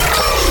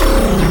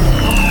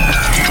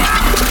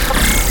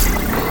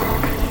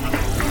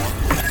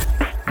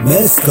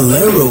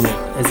Mescalero.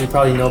 As you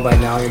probably know by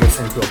now, you're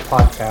listening to a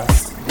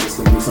podcast.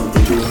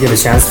 Give a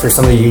chance for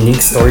some of the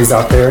unique stories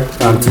out there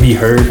to be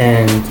heard,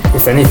 and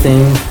if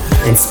anything,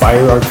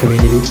 inspire our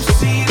community.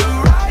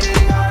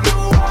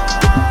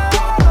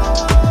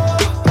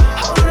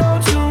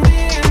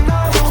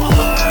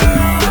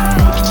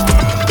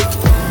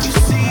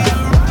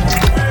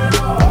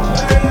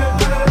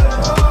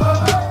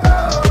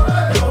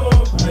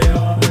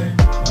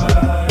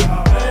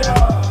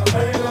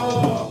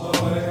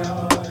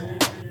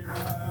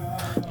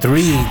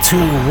 3, 2,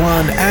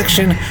 1,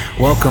 action.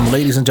 Welcome,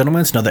 ladies and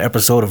gentlemen, to another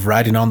episode of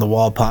Riding on the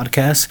Wall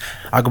podcast.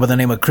 I go by the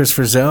name of Chris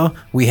Frizzell.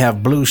 We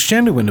have Blue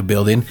Shendu in the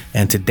building,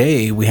 and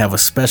today we have a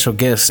special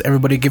guest.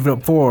 Everybody give it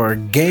up for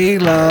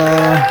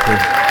Gayla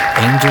with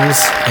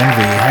Angels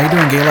Envy. How you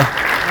doing, Gayla?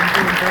 I'm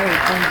doing great,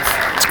 thanks.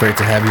 It's great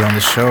to have you on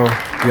the show.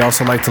 We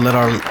also like to let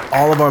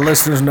all of our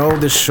listeners know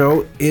this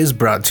show is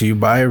brought to you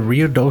by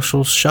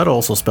Ruidoso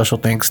Shuttle. So special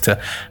thanks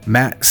to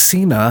Matt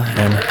Cena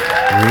and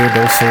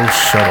Ruidoso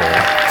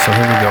Shuttle. So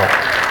here we go.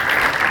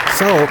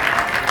 So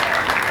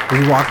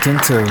we walked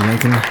into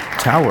Lincoln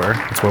Tower.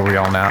 That's where we're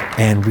all now.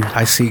 And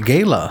I see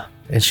Gayla.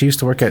 And she used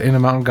to work at Inner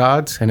Mountain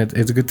Gods. And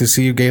it's good to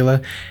see you,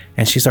 Gayla.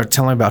 And she started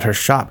telling me about her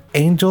shop,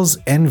 Angels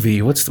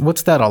Envy.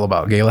 What's that all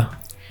about, Gayla?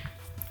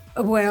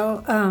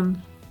 Well,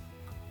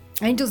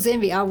 Angels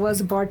Envy, I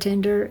was a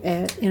bartender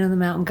at Inner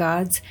Mountain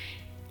Gods.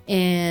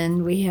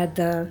 And we had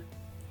the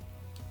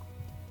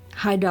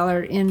high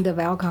dollar end of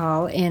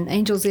alcohol, and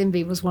Angel's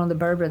Envy was one of the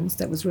bourbons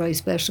that was really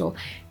special.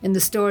 And the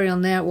story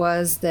on that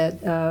was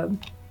that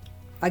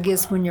I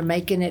guess when you're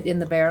making it in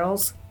the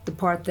barrels, the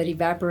part that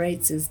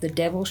evaporates is the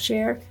devil's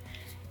share.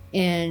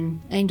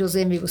 And Angel's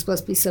Envy was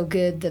supposed to be so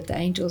good that the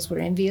angels were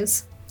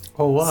envious.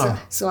 Oh, wow.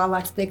 So I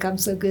like to think I'm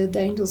so good,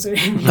 the angels are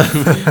envious.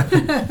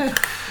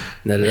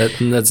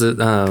 That's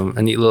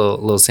a neat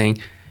little saying.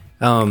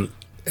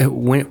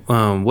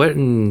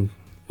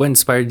 What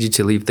inspired you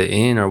to leave the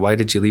inn, or why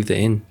did you leave the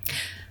inn?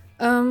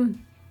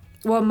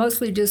 Well,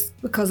 mostly just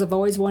because I've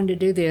always wanted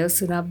to do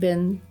this, and I've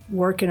been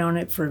working on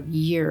it for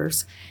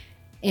years.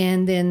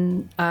 And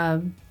then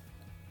I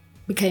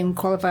became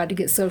qualified to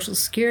get Social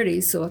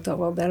Security, so I thought,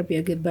 well, that'll be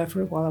a good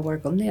buffer while I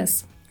work on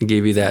this. It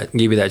gave you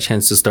that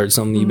chance to start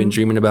something you've been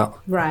dreaming about.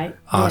 Right.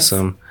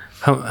 Awesome.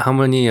 Yes.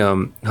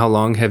 How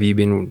long have you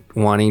been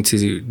wanting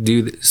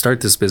to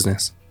start this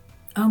business?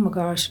 Oh my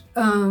gosh,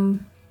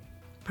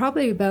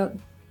 probably about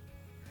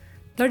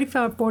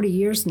 35, 40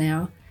 years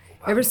now.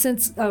 Ever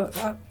since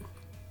I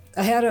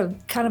had a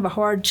kind of a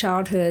hard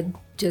childhood,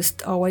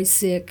 just always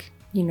sick,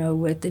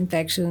 with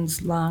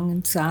infections, lung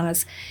and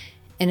sinus,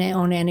 and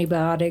on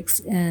antibiotics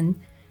and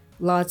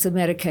lots of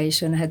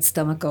medication. I had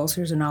stomach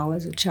ulcers and all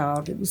as a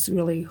child. It was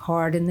really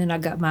hard. And then I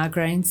got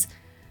migraines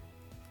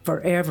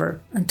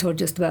forever until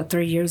just about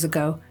 3 years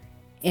ago.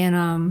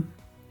 And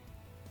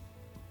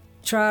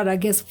tried, I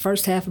guess, the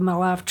first half of my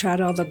life, tried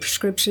all the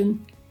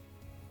prescription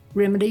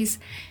remedies.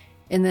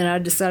 And then I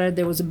decided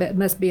there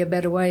must be a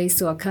better way,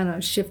 so I kind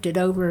of shifted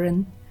over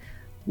and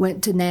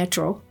went to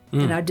natural.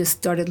 And I just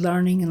started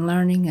learning, and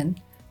the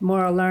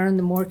more I learned,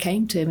 the more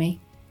came to me.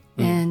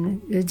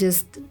 And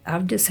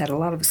I've just had a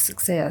lot of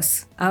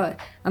success.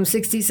 I'm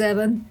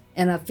 67,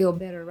 and I feel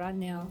better right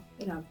now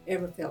than I've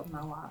ever felt in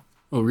my life.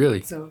 Oh,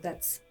 really? So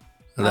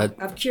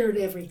I've cured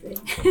everything.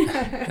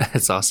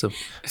 That's awesome.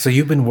 So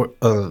you've been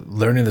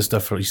learning this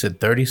stuff for, you said,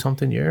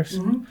 30-something years?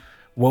 Mm-hmm.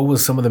 What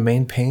was some of the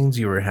main pains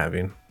you were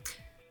having?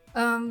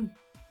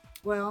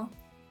 Well,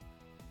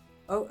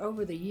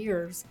 over the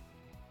years,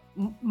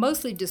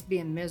 mostly just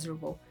being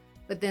miserable.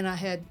 But then I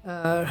had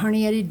a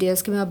herniated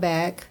disc in my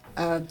back,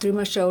 through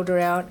my shoulder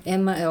out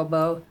and my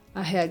elbow.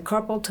 I had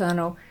carpal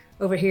tunnel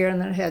over here, and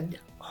then I had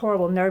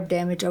horrible nerve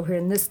damage over here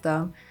in this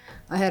thumb.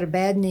 I had a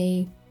bad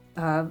knee,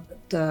 my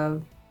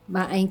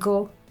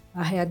ankle.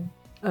 I had,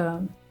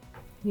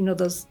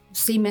 those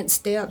cement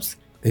steps.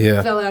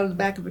 Yeah. Fell out of the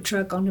back of a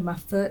truck onto my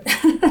foot.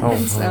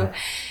 Oh,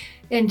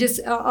 and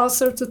just all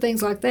sorts of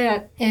things like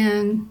that.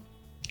 And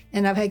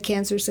I've had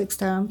cancer 6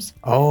 times.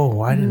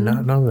 Oh, I did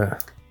not know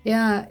that.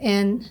 Yeah,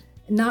 and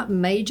not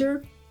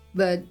major,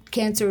 but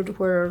cancer to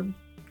where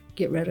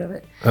get rid of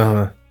it.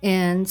 Uh-huh.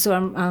 And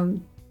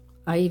so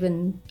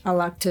I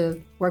like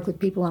to work with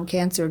people on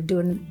cancer,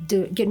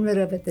 getting rid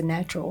of it the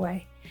natural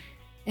way.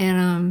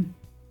 And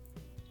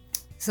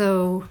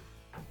I've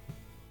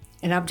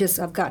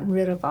gotten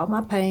rid of all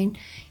my pain,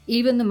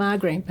 even the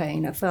migraine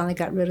pain. I finally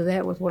got rid of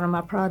that with one of my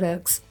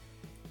products.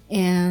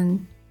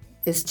 And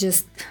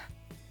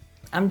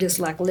I'm just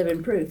like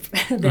living proof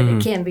that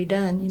it can be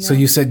done. So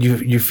you said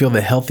you feel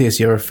the healthiest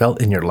you ever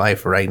felt in your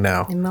life right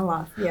now. In my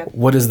life, yeah.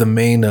 What is the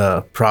main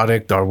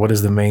product, or what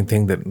is the main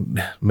thing that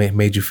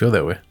made you feel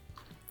that way?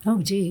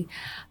 Oh, gee.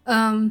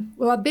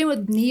 Well, I've been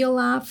with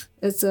Neolife.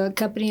 It's a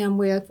company I'm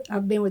with.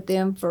 I've been with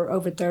them for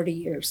over 30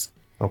 years.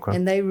 Okay.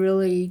 And they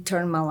really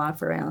turned my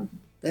life around.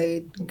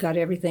 They got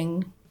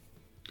everything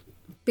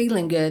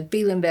feeling good,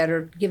 feeling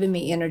better, giving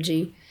me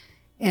energy.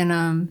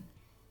 And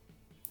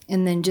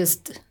then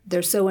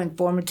they're so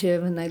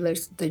informative, and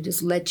they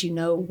just let you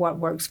know what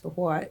works for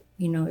what.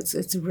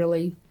 It's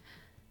really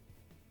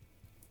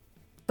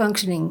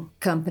functioning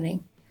company.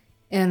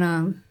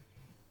 And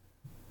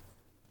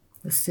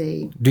let's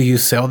see. Do you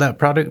sell that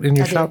product in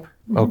your I do. shop?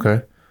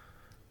 Okay.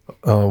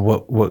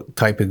 What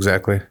type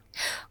exactly?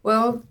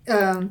 Well,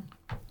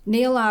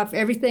 Neolife,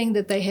 everything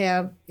that they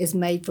have is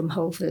made from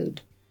whole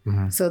food.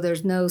 So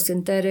there's no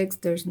synthetics,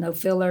 there's no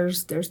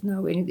fillers,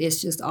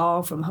 it's just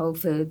all from whole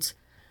foods.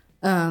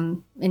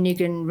 And you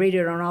can read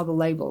it on all the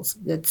labels.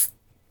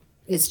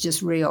 It's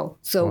just real.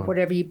 So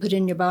whatever you put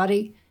in your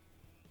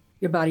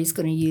body's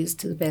going to use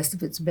to the best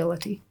of its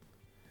ability.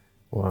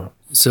 Wow.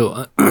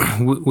 So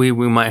we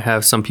might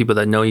have some people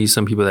that know you,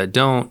 some people that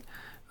don't.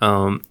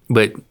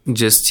 But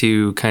just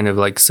to kind of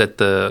like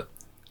set like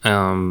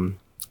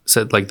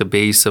the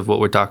base of what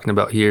we're talking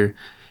about here.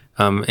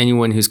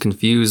 Anyone who's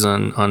confused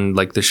on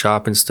like the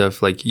shop and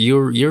stuff, like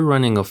you're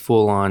running a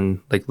full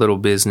on like little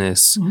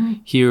business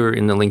here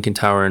in the Lincoln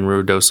Tower in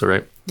Ruidoso,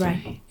 right?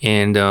 Right.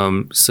 And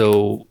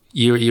so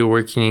you're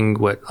working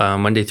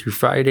Monday through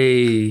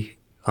Friday.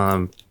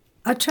 I'm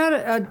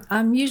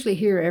usually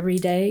here every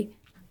day.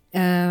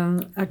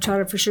 I try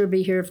to for sure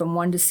be here from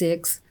 1 to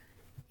 6,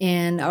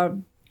 and I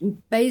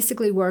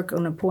basically work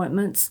on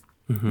appointments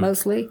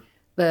mostly.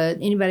 But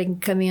anybody can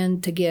come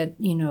in to get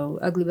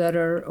ugly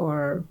butter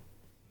or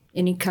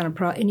any kind of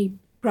any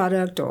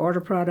product or order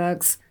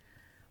products,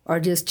 or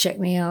just check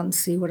me out and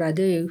see what I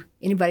do.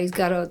 Anybody's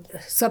got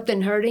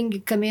something hurting,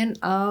 you come in,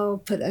 I'll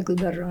put ugly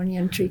butter on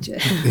you and treat you.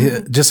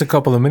 Yeah, just a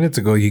couple of minutes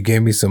ago, you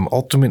gave me some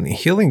Ultimate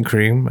Healing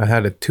Cream. I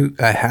had a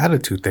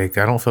toothache.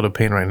 I don't feel the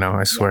pain right now.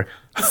 I swear,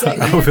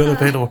 I don't feel the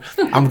pain.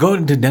 I'm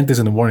going to the dentist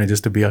in the morning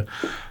just to be I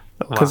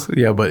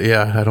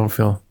don't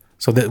feel.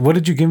 So what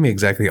did you give me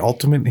exactly?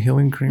 Ultimate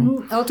Healing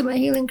Cream? Ultimate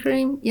Healing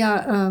Cream.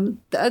 Yeah.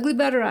 The ugly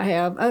butter I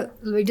have.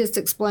 Let me just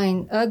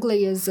explain.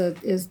 Ugly is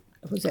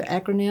what's that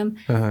acronym?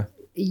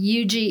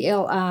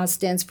 UGLI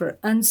stands for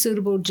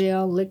unsuitable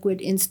gel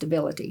liquid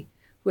instability,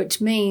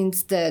 which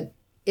means that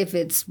if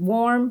it's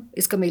warm,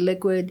 it's going to be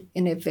liquid,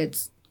 and if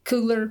it's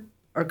cooler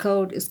or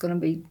cold, it's going to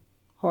be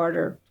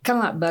harder, kind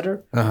of like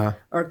butter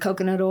or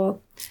coconut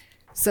oil.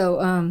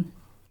 So,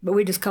 but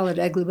we just call it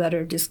ugly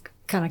butter, just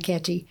kind of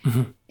catchy.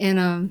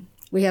 And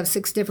we have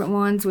 6 different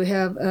ones. We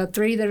have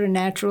 3 that are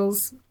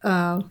naturals,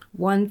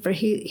 1 for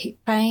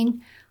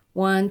pain,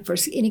 1 for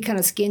any kind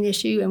of skin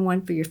issue, and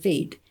 1 for your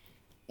feet.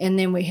 And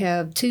then we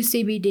have 2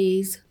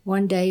 CBDs,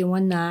 1 day and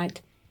 1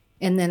 night,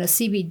 and then a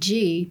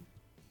CBG,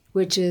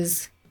 which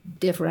is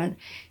different.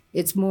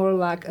 It's more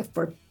like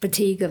for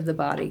fatigue of the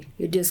body.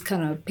 It just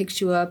kind of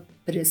picks you up,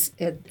 but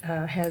it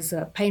has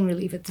pain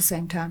relief at the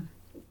same time.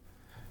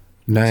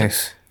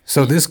 Nice.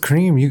 So this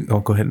cream,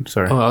 go ahead.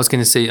 Sorry. Oh, I was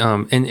gonna say,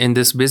 in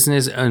this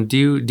business,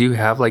 do you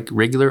have like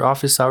regular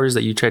office hours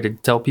that you try to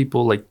tell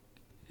people? Like,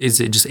 is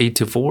it just 8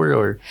 to 4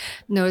 or?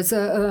 No, it's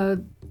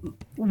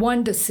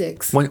 1 to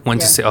 6. 1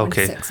 to 6. Okay. 1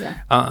 to 6, yeah.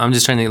 I'm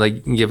just trying to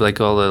like give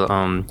like all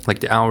the like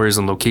the hours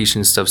and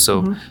location stuff,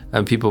 so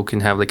people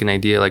can have like an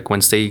idea like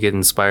once they get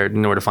inspired,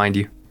 know where to find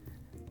you.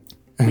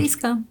 Please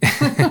come.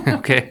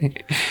 Okay.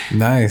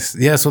 Nice.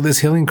 Yeah. So this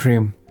healing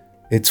cream,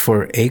 it's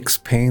for aches,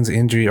 pains,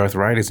 injury,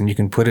 arthritis, and you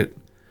can put it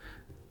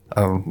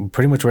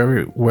pretty much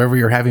wherever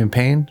you're having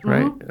pain,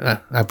 right?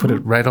 I put it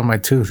right on my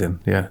tooth, and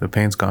the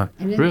pain's gone.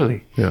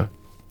 Really? Yeah.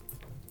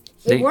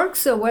 It works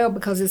so well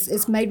because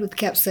it's made with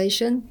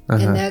capsaicin,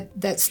 and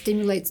that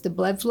stimulates the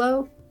blood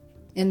flow,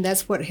 and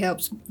that's what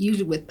helps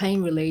usually with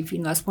pain relief.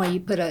 That's why you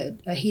put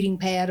a heating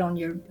pad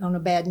on a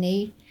bad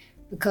knee,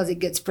 because it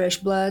gets fresh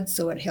blood,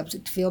 so it helps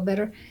it to feel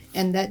better.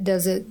 And that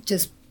does it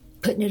just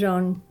putting it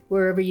on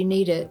wherever you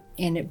need it,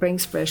 and it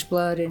brings fresh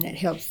blood, and it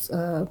helps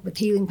with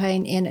healing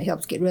pain, and it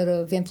helps get rid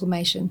of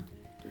inflammation.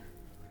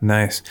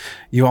 Nice.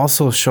 You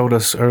also showed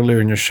us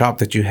earlier in your shop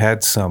that you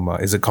had some,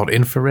 is it called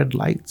infrared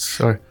lights?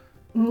 Or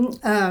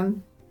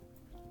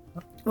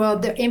well,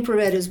 the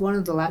infrared is one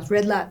of the lights.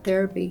 Red light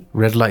therapy.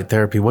 Red light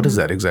therapy. What is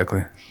that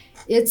exactly?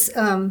 It's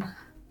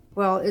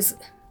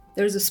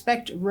there's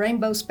a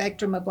rainbow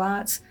spectrum of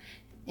lights,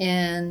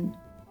 and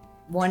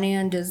one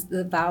end is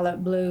the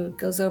violet blue, it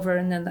goes over,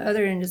 and then the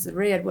other end is the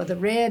red. Well, the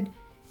red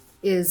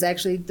is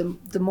actually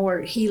the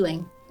more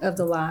healing of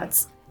the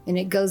lights, and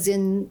it goes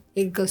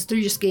through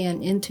your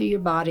skin into your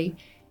body,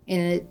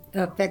 and it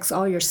affects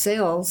all your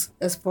cells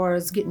as far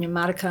as getting your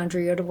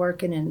mitochondria to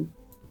working and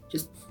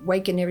just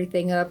waking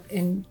everything up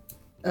and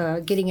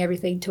getting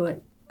everything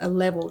to a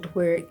level to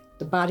where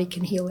the body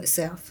can heal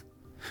itself.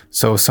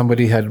 So if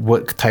somebody had,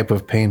 what type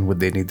of pain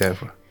would they need that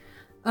for?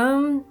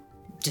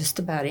 Just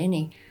about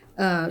any.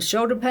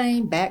 Shoulder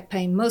pain, back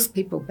pain, most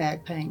people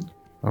back pain.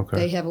 Okay.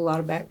 They have a lot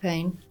of back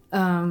pain.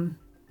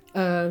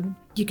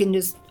 You can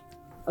just,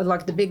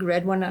 like the big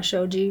red one I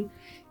showed you,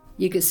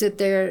 you can sit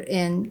there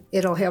and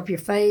it'll help your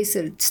face.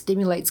 It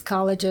stimulates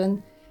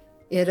collagen.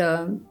 It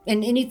and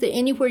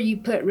anywhere you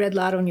put red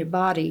light on your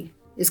body,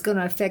 it's going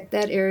to affect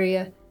that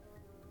area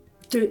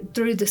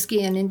through the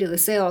skin into the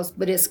cells,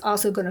 but it's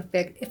also going to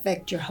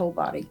affect your whole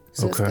body.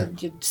 So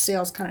your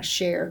cells kind of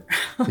share.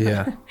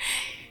 Yeah.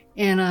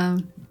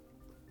 And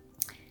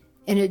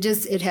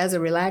it has a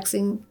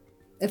relaxing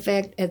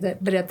effect,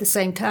 but at the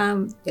same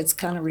time, it's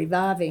kind of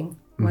reviving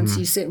Once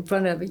you sit in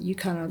front of it, you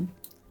kind of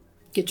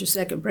get your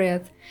second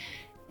breath.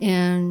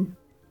 And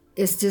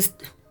it's just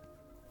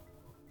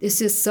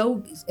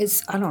so,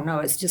 I don't know,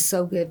 it's just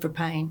so good for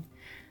pain.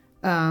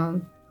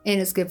 And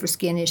it's good for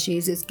skin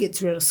issues. It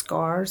gets rid of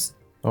scars.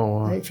 Oh,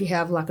 wow. If you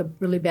have like a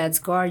really bad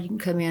scar, you can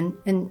come in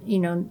and,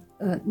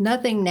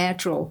 nothing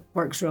natural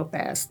works real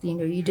fast.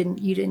 You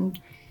didn't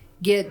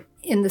get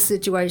in the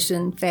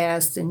situation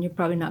fast, and you're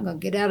probably not going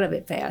to get out of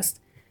it fast.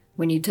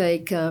 When you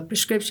take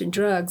prescription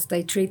drugs,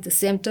 they treat the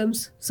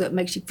symptoms, so it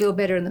makes you feel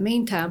better in the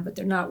meantime, but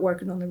they're not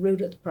working on the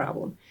root of the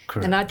problem.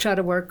 Correct. And I try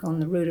to work on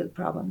the root of the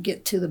problem,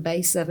 get to the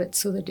base of it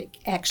so that it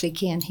actually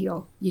can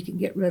heal. You can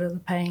get rid of the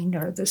pain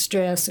or the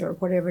stress or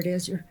whatever it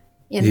is you're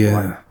in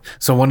for.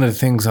 So one of the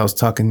things I was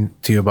talking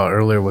to you about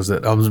earlier was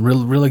that I was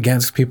real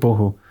against people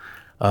who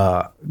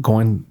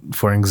going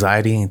for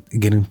anxiety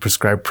and getting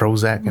prescribed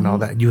Prozac and all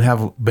that. You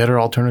have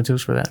better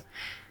alternatives for that?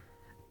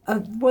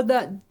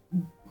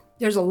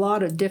 There's a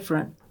lot of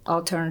different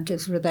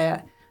alternatives for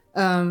that.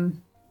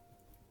 Even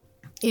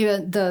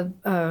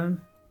let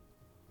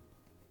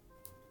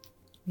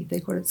me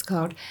think what it's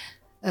called.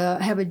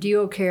 I have a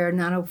DuoCare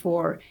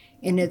 904,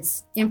 and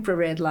it's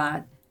infrared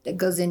light that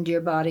goes into your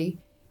body,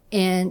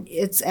 and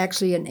it's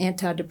actually an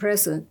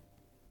antidepressant.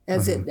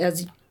 As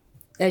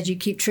you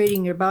keep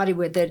treating your body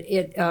with it,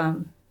 it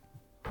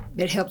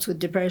helps with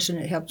depression.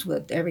 It helps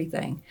with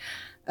everything.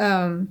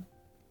 The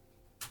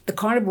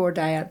carnivore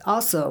diet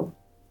also.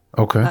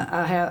 Okay.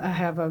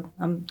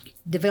 I'm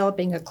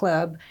developing a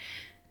club,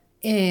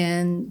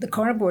 and the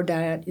carnivore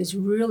diet is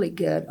really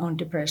good on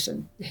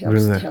depression.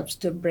 It helps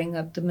to bring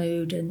up the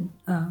mood, and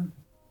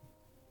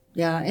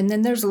and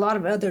then there's a lot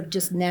of other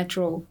just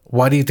natural.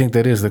 Why do you think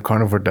that is, the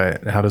carnivore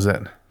diet? How does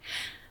that?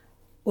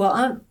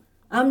 Well,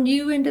 I'm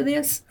new into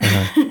this.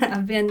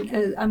 I'm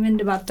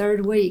into my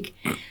third week,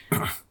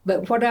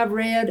 but what I've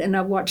read, and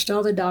I've watched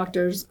all the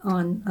doctors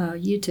on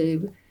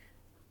YouTube.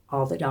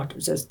 All the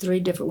doctors. There's 3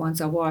 different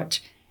ones I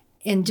watch.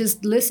 And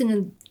just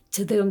listening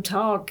to them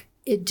talk,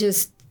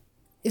 it's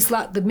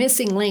like the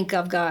missing link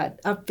I've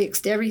got. I've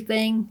fixed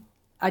everything.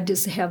 I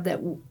just have that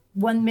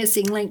one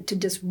missing link to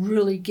just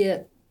really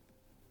get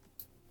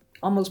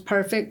almost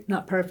perfect,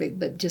 not perfect,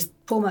 but just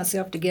pull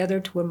myself together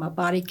to where my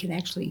body can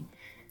actually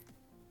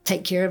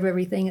take care of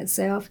everything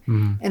itself.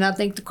 And I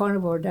think the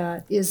carnivore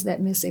diet is that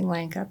missing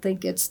link. I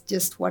think it's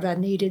just what I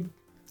needed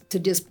to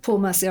just pull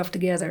myself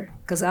together,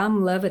 because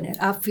I'm loving it.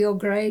 I feel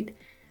great.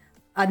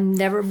 I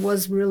never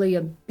was really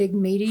a big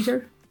meat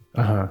eater.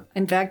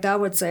 In fact, I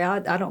would say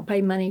I don't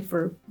pay money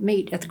for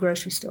meat at the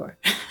grocery store.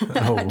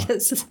 Oh.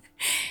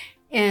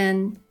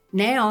 And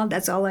now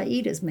that's all I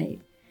eat is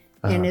meat.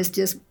 And it's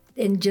just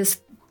in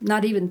just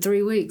not even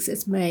 3 weeks,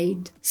 it's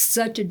made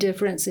such a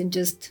difference in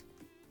just,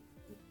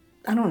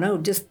 I don't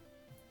know,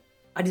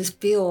 I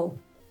just feel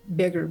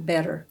bigger,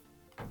 better.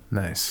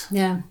 Nice.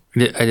 Yeah.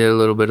 I did a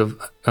little bit of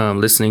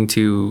listening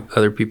to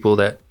other people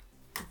that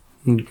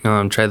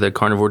try the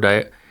carnivore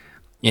diet.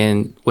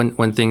 And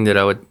one thing that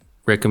I would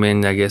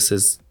recommend, I guess,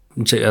 is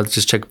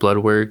just check blood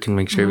work and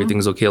make sure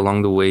everything's okay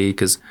along the way.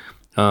 Because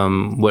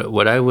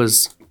what I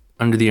was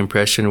under the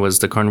impression was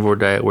the carnivore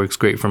diet works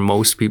great for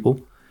most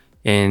people.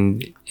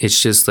 And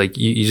it's just like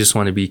you just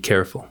want to be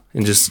careful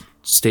and just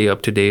stay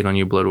up to date on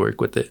your blood work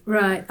with it.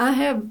 Right. I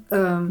have,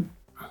 I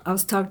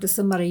was talking to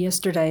somebody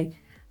yesterday.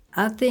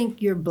 I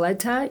think your blood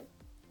type,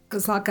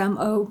 because like I'm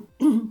O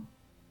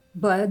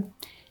blood,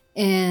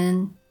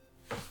 and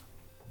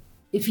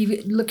if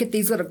you look at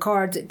these little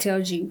cards, it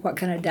tells you what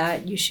kind of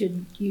diet you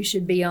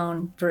should be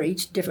on for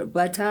each different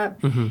blood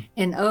type.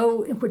 And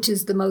O, which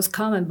is the most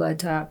common blood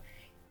type,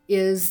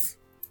 is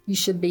you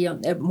should be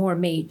on more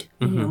meat,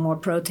 more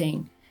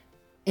protein.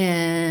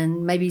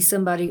 And maybe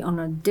somebody on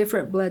a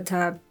different blood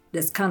type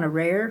that's kind of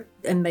rare,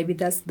 and maybe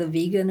that's the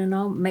vegan and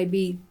all,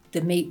 maybe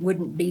the meat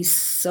wouldn't be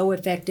so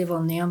effective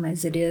on them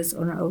as it is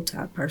on an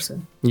O-type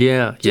person.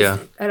 Yeah.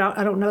 I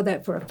don't know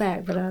that for a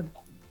fact, but I'm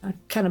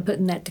kind of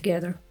putting that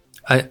together.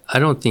 I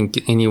don't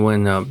think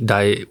anyone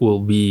diet will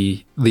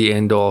be the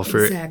end all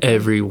for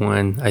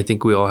everyone. I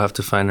think we all have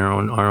to find our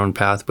own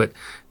path. But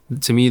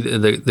to me,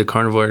 the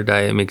carnivore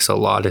diet makes a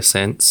lot of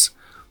sense.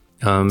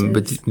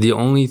 But the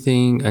only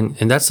thing,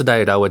 and that's the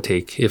diet I would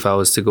take if I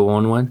was to go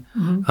on one.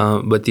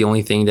 But the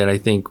only thing that I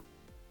think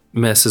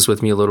messes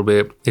with me a little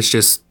bit, it's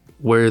just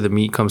where the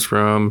meat comes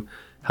from,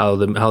 how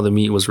the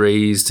meat was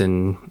raised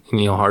and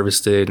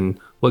harvested, and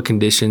what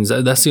conditions.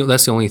 That's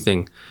the only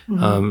thing.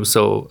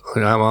 So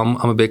I'm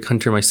a big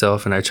hunter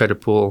myself, and I try to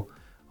pull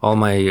all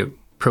my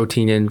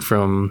protein in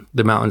from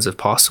the mountains if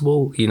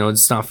possible.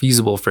 It's not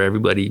feasible for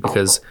everybody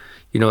because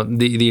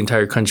the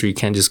entire country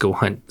can't just go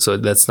hunt. So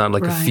that's not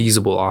like a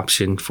feasible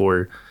option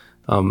for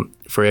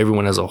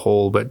everyone as a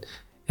whole. But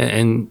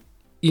in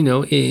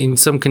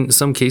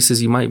some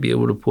cases you might be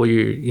able to pull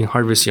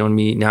harvest your own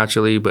meat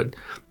naturally. But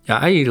yeah,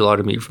 I eat a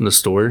lot of meat from the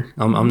store.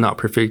 I'm not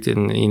perfect,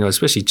 and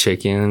especially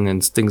chicken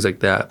and things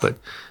like that. But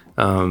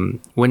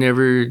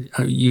whenever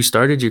you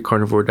started your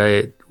carnivore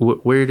diet,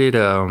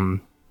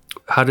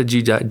 how did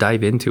you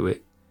dive into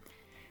it?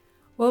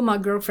 Well, my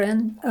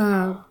girlfriend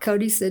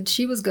Cody said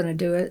she was going to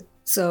do it,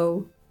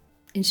 So,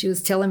 and she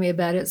was telling me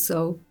about it.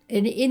 So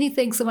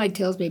anything somebody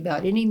tells me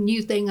about, any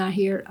new thing I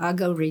hear, I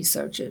go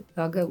research it.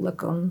 I'll go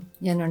look on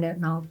the internet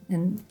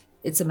and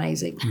it's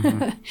amazing.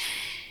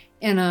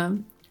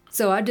 And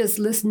so I just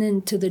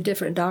listening to the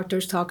different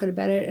doctors talking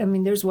about it. I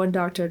mean, there's one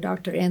doctor,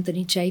 Dr.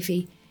 Anthony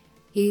Chafee.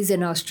 He's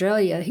in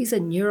Australia. He's a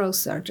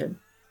neurosurgeon.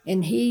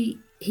 And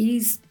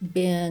he's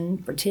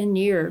been for 10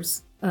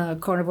 years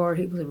carnivore.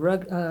 He was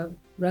a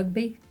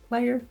rugby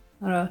player.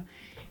 I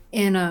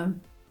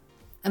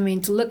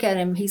mean, to look at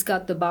him, he's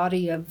got the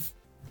body of,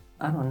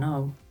 I don't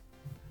know,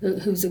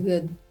 who's a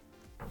good,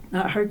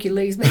 not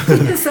Hercules, but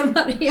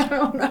somebody, I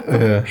don't know.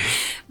 Yeah.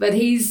 But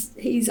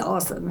he's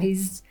awesome.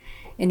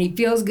 And he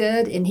feels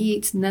good, and he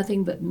eats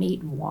nothing but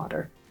meat and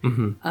water.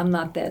 Mm-hmm. I'm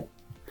not that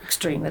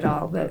extreme at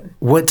all, but.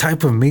 What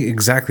type of meat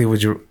exactly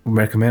would you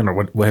recommend, or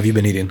what have you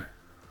been eating?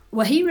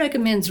 Well, he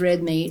recommends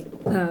red meat,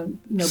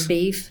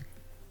 beef.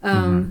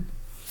 And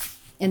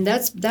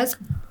that's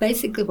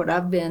basically what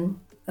I've been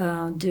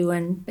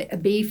doing,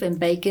 beef and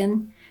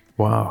bacon.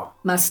 Wow.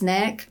 My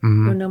snack.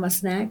 Mm-hmm. You know my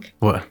snack?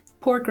 What?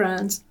 Pork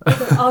rinds.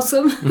 They're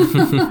awesome.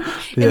 And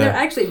they're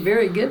actually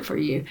very good for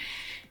you.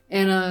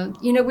 And,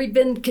 we've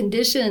been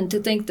conditioned to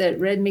think that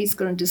red meat's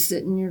going to just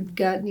sit in your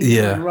gut and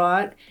you're going to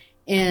rot.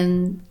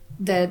 And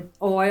that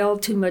oil,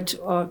 too much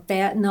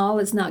fat and all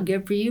is not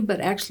good for you, but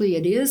actually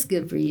it is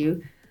good for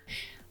you.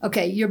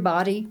 Okay, your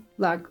body,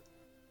 like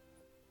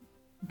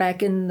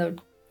back in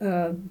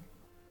the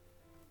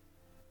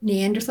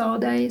Neanderthal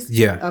days?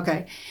 Yeah.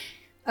 Okay.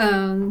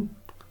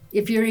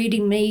 If you're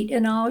eating meat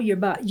and all, your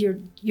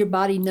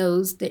body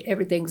knows that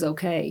everything's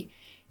okay.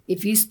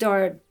 If you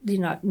start,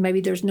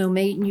 maybe there's no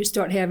meat and you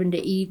start having to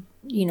eat,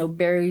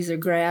 berries or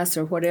grass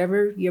or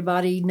whatever, your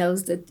body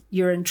knows that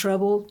you're in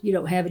trouble. You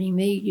don't have any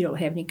meat. You don't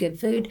have any good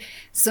food.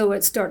 So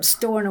it starts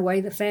storing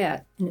away the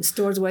fat, and it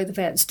stores away the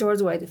fat and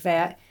stores away the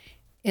fat.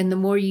 And the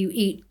more you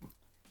eat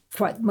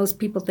what most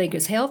people think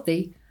is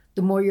healthy,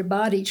 the more your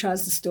body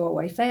tries to store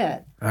away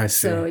fat. I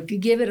see. So if you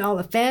give it all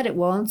the fat at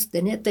once,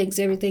 then it thinks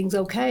everything's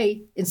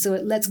okay. And so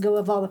it lets go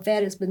of all the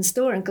fat it's been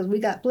storing because we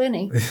got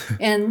plenty.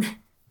 And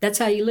that's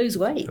how you lose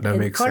weight. That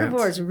makes sense.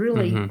 Carnivore is a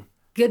really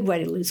good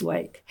way to lose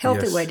weight,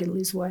 healthy way to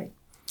lose weight.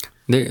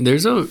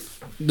 There's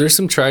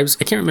some tribes.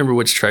 I can't remember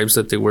which tribes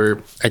that they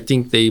were. I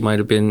think they might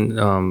have been,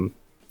 all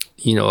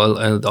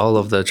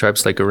of the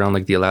tribes like around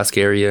like the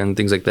Alaska area and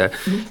things like that.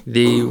 Mm-hmm.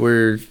 They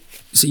were,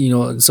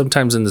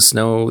 sometimes in the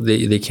snow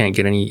they can't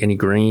get any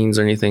grains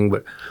or anything,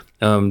 but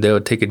they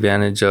would take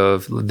advantage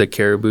of the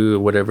caribou or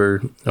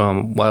whatever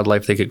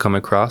wildlife they could come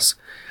across.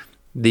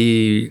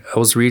 I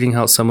was reading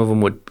how some of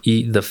them would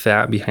eat the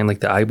fat behind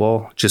like the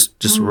eyeball, just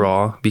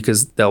raw,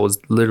 because that was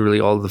literally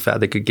all the fat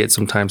they could get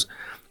sometimes.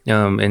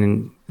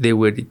 And they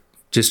would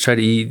just try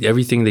to eat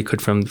everything they could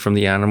from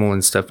the animal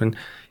and stuff. And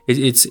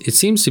it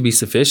seems to be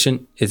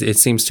sufficient. It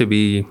seems to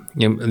be,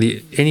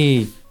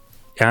 any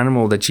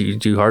animal that you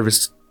do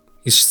harvest,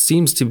 it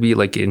seems to be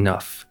like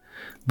enough.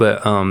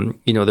 But,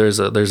 there's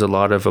a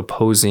lot of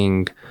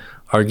opposing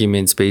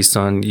arguments based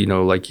on,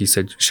 like you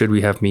said, should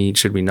we have meat?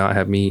 Should we not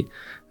have meat?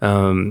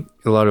 A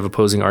lot of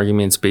opposing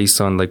arguments based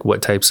on like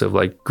what types of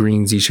like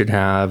greens you should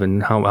have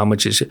and how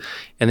much it should.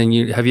 And then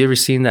have you ever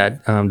seen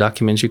that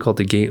documentary called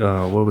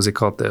what was it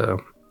called?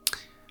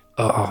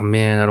 Oh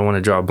man, I don't want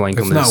to draw a blank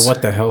on this. It's not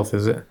What the Health,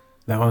 is it?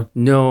 That one?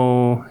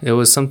 No, it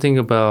was something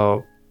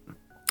about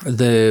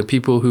the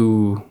people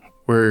who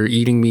were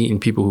eating meat and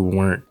people who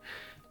weren't.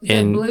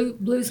 And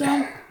Blue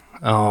Zone?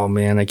 Oh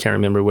man, I can't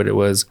remember what it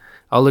was.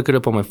 I'll look it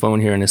up on my phone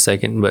here in a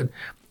second, but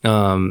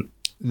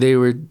they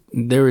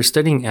were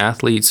studying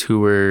athletes who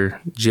were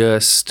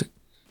just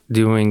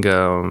doing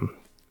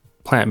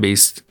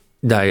plant-based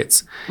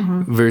diets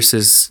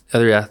versus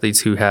other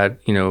athletes who had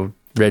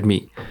red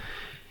meat.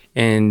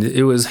 And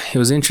it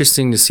was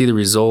interesting to see the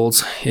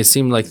results. It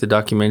seemed like the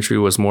documentary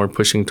was more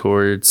pushing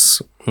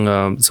towards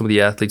some of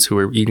the athletes who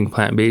were eating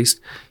plant-based,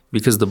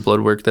 because the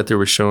blood work that they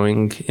were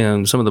showing,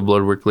 and some of the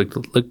blood work looked a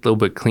little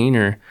bit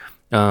cleaner.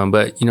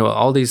 But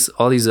all these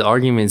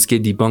arguments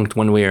get debunked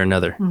one way or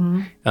another.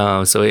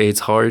 So it's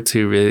hard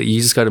to really,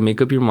 you just got to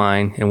make up your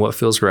mind and what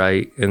feels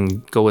right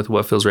and go with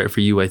what feels right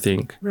for you, I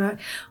think. Right.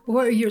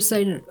 What you're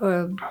saying,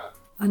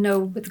 I know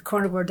with the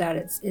carnivore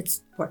diet,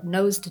 it's what,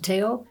 nose to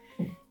tail.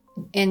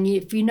 And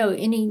if you know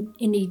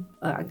any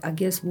I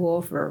guess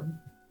wolf or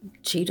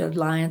cheetah,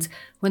 lions,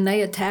 when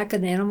they attack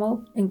an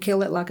animal and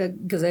kill it like a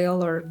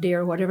gazelle or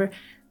deer or whatever,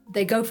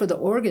 they go for the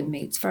organ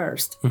meats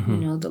first,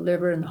 the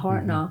liver and the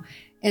heart and all.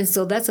 And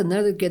so that's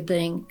another good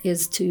thing,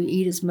 is to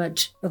eat as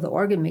much of the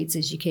organ meats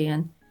as you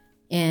can.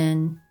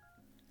 And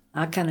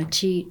I kind of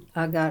cheat.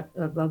 I got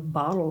a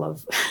bottle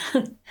of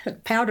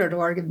powdered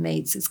organ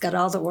meats. It's got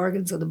all the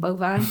organs of the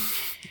bovine.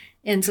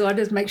 And so I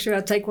just make sure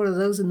I take one of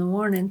those in the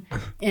morning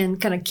and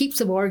kind of keep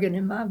some organ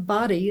in my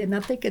body. And I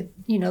think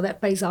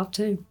that pays off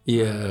too.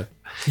 Yeah.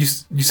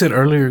 You said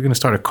earlier you're going to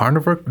start a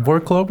carnivore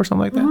club or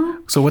something like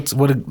that? So what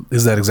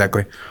is that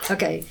exactly?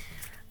 Okay.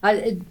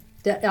 I'm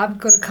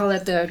going to call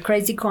it the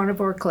Crazy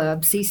Carnivore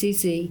Club,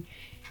 CCC.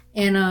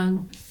 And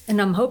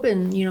I'm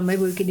hoping,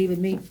 maybe we could even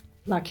meet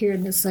like here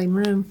in this same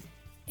room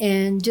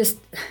and just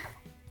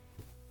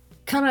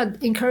kind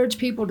of encourage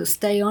people to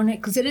stay on it,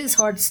 because it is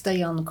hard to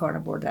stay on the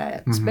carnivore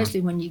diet,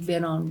 especially when you've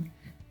been on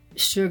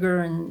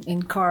sugar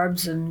and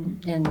carbs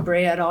and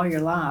bread all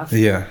your life.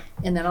 Yeah.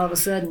 And then all of a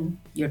sudden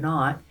you're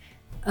not.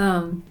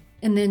 And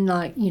then,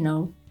 like,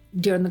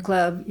 during the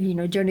club,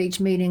 during each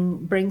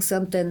meeting, bring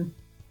something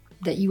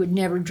that you would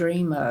never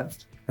dream of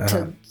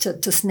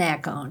to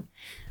snack on.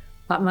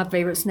 Like my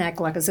favorite snack,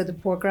 like I said, the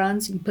pork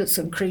rinds. You put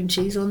some cream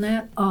cheese on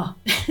that. Oh,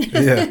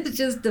 Yeah. it's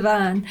just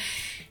divine.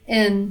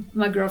 And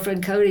my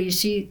girlfriend Cody,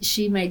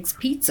 she makes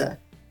pizza.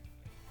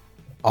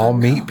 All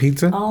meat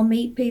pizza? All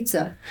meat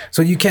pizza.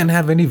 So you can't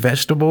have any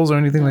vegetables or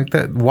anything like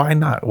that? Why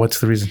not? What's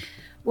the reason?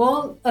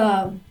 Well,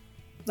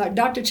 like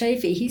Dr.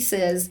 Chafee, he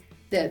says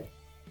that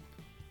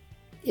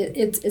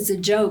it's a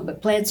joke,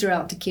 but plants are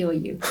out to kill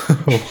you.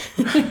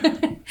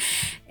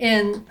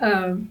 And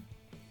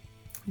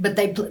but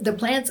the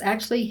plants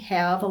actually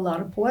have a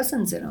lot of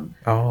poisons in them.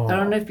 Oh. I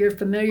don't know if you're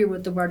familiar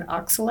with the word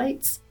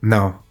oxalates.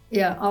 No.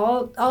 Yeah,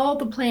 all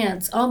the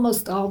plants,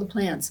 almost all the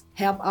plants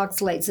have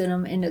oxalates in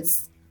them, and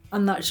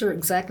I'm not sure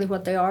exactly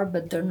what they are,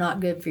 but they're not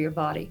good for your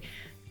body.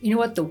 You know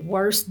what the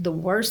worst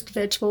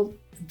vegetable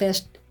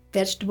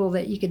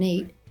that you can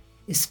eat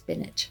is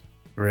spinach.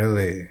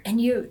 Really? And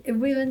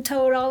we've been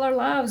told all our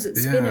lives that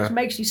spinach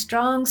makes you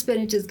strong,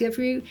 spinach is good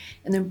for you,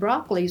 and then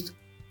broccoli's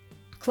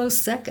close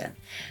second.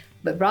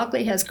 But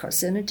broccoli has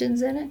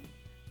carcinogens in it.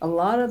 A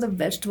lot of the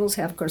vegetables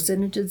have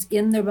carcinogens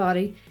in their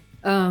body.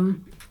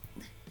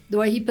 The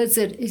way he puts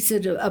it, he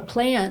said a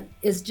plant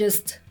is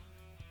just,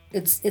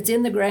 it's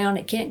in the ground.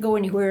 It can't go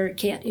anywhere.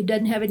 It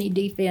doesn't have any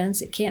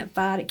defense. It can't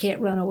fight. It can't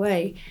run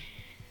away.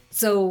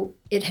 So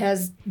it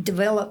has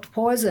developed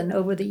poison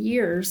over the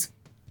years,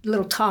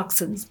 little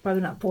toxins,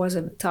 probably not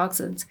poison, but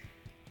toxins,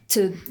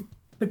 to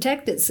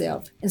protect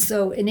itself. And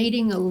so in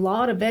eating a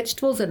lot of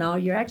vegetables and all,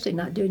 you're actually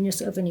not doing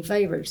yourself any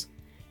favors.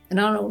 And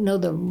I don't know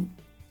the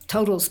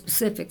total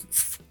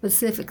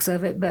specifics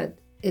of it, but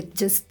it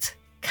just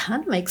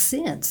kind of makes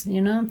sense,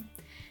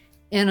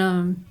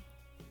 And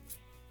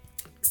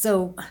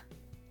so,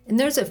 and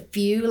there's a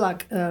few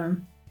like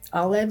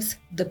olives,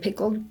 the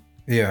pickled.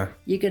 Yeah.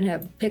 You can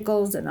have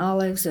pickles and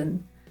olives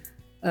and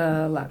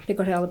like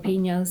pickled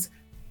jalapenos,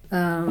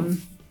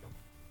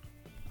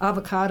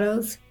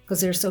 avocados,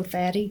 because they're so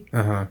fatty.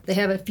 They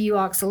have a few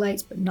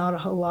oxalates, but not a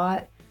whole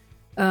lot.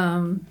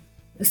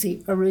 Let's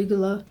see,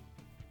 arugula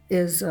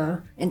is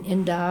an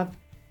endive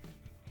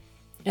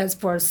as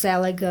far as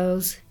salad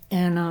goes,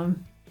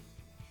 and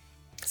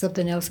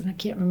something else, and I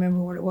can't remember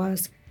what it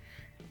was.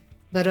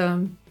 But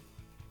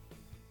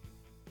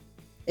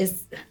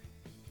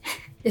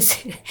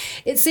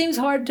it seems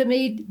hard to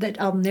me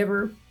that I'll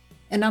never,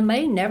 and I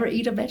may never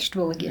eat a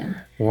vegetable again.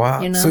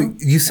 Wow. So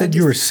you said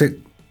you were sick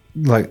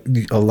like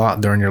a lot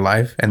during your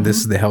life, and this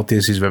is the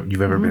healthiest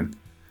you've ever been?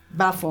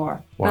 By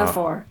far. Wow. By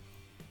far.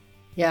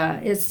 Yeah,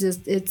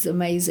 it's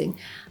amazing.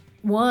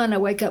 One, I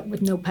wake up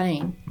with no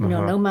pain,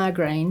 no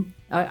migraine.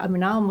 I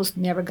mean, I almost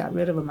never got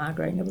rid of a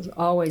migraine. It was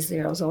always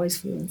there. I was always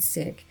feeling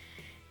sick.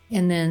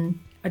 And then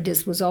I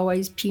just was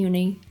always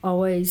puny,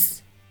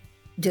 always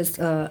just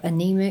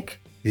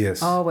anemic.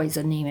 Yes. Always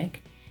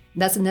anemic.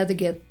 That's another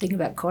good thing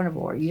about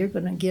carnivore. You're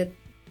going to get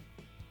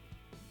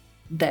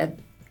that,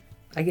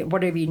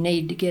 whatever you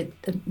need to get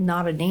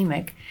not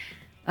anemic.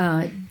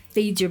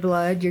 Feeds your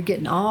blood. You're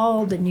getting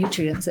all the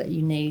nutrients that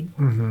you need.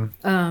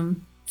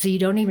 So you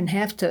don't even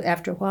have to,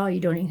 after a while, you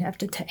don't even have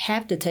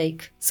to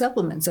take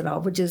supplements at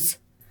all, which is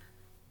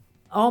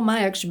all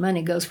my extra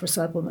money goes for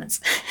supplements.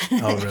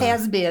 Oh, really? It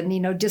has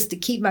been, just to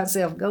keep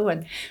myself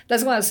going.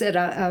 That's why I said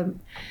I'm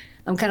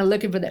kind of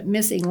looking for that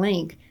missing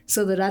link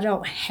so that I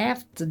don't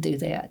have to do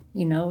that.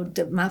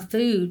 That my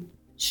food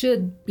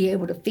should be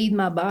able to feed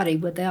my body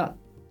without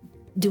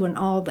doing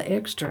all the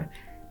extra.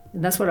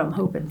 And that's what I'm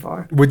hoping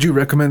for. Would you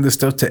recommend this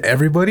stuff to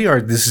everybody,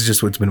 or this is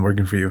just what's been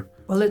working for you?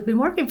 Well, it's been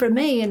working for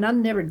me, and I've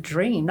never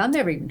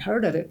even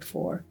heard of it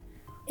before.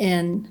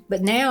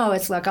 But now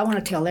it's like I want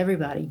to tell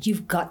everybody,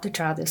 you've got to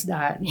try this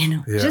diet.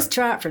 Just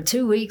try it for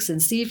 2 weeks and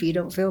see if you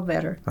don't feel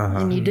better.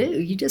 And you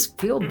do. You just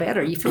feel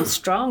better. You feel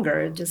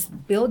stronger. It just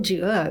builds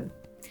you up.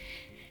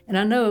 And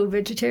I know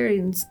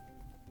vegetarians.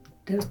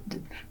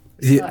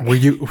 Yeah, were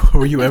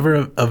you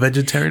ever a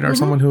vegetarian or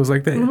someone who was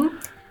like that?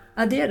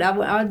 I did.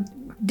 I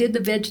did the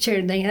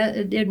vegetarian thing.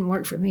 It didn't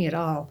work for me at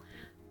all.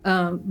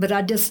 But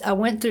I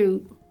went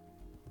through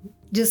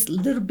just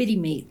little bitty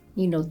meat,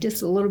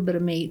 just a little bit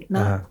of meat,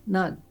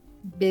 not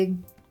big,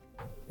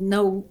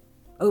 no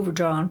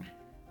overdrawn.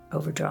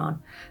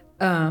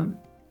 A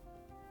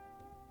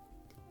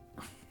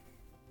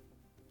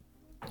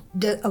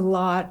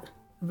lot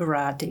of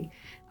variety.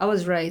 I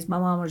was raised, my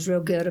mom was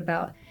real good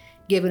about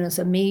giving us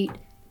a meat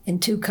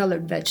and 2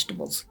 colored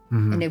vegetables.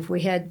 And if we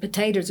had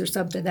potatoes or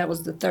something, that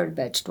was the 3rd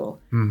vegetable.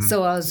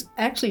 So I was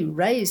actually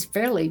raised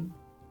fairly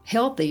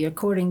healthy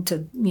according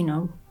to,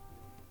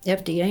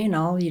 FDA and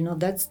all,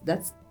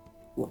 that's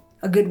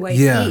a good way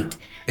to eat.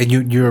 And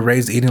you were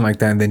raised eating like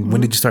that, and then when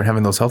did you start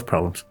having those health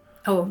problems?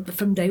 Oh,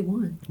 from day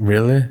one.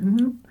 Really?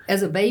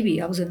 As a baby,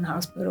 I was in the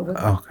hospital with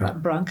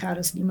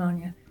bronchitis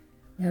pneumonia.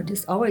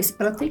 just always.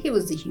 But I think it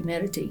was the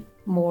humidity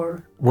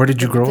more. Where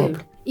did you grow up?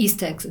 East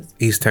Texas.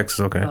 East Texas,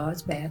 okay. Oh,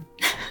 it's bad.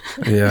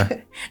 Yeah.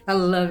 I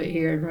love it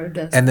here in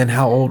Ruidoso. And then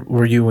how old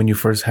were you when you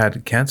first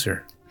had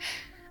cancer?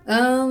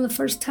 The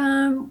first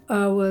time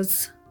I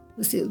was,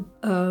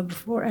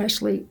 before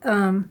Ashley.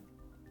 So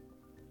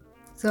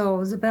I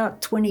was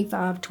about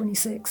 25,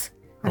 26.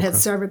 I had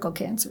cervical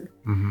cancer.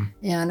 Mm-hmm.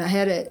 And I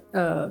had it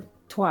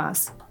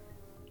twice.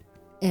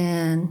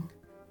 And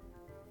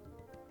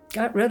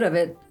got rid of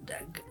it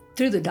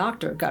through the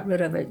doctor, got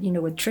rid of it,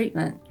 with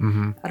treatment.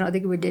 Mm-hmm. I don't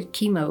think we did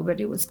chemo, but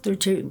it was through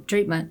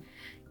treatment.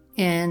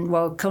 And,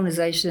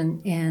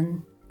 conization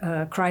and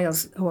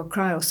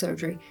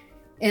cryosurgery.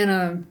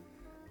 And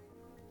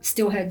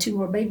still had 2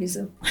 more babies.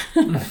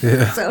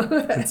 Yeah. So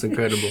that's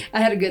incredible. I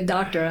had a good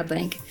doctor, I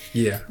think.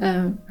 Yeah.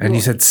 And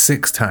you said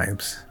 6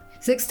 times.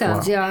 6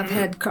 times, wow. yeah. I've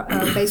had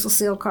basal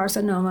cell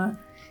carcinoma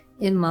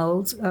in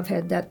molds. I've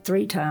had that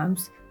 3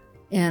 times.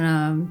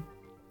 And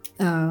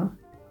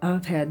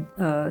I've had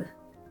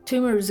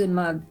tumors,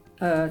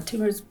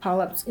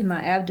 polyps in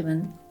my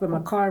abdomen from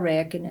a car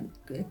wreck, and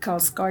it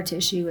caused scar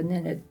tissue, and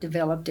then it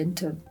developed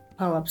into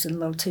polyps and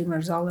little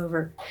tumors all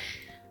over.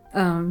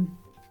 And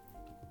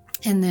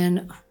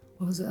then,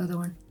 what was the other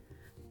one?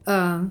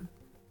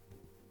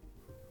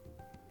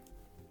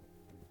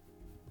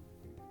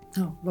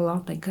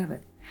 I'll think of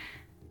it.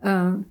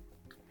 And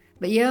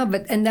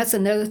that's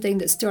another thing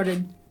that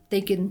started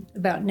thinking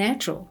about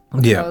natural.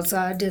 Because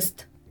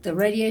the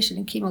radiation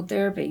and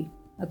chemotherapy,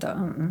 I thought,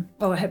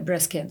 I had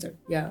breast cancer.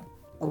 Yeah,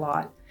 a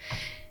lot.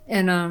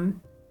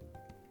 And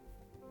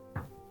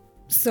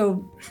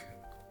so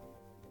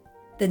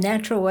the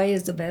natural way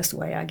is the best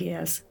way, I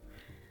guess.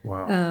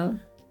 Wow.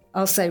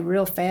 I'll say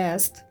real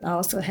fast, I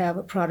also have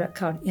a product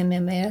called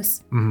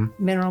MMS,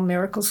 Mineral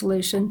Miracle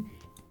Solution,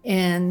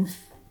 and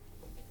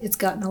it's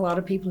gotten a lot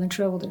of people in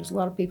trouble. There's a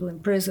lot of people in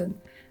prison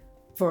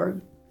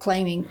for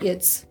claiming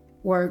it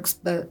works,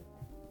 but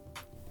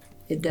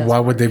it doesn't.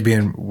 Why would they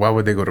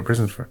go to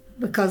prison for?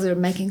 Because they're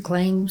making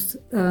claims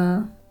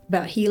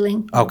about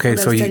healing. Okay,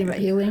 so about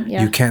healing.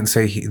 Yeah. You can't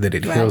say that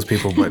it heals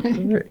people, but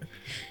and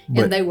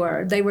they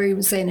were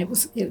even saying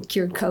it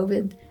cured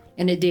COVID,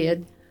 and it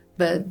did,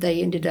 but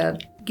they ended up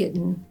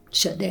getting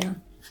shut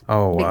down.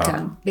 Oh,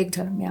 wow. Big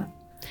time, yeah.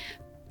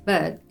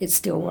 But it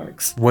still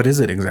works. What is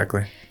it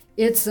exactly?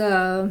 It's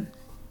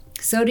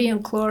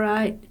sodium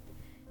chloride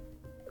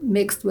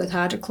mixed with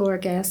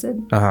hydrochloric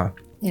acid.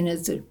 And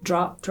it's a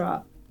drop.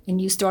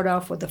 And you start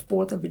off with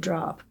 1/4 of a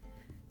drop,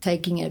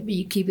 taking it, but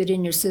you keep it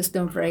in your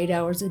system for 8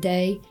 hours a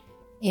day,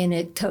 and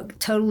it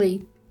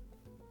totally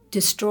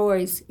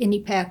destroys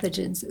any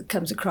pathogens it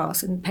comes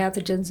across. And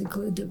pathogens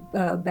include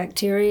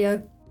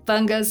bacteria,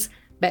 fungus,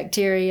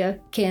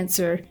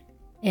 cancer,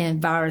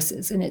 and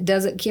viruses. And it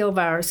doesn't kill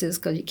viruses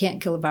because you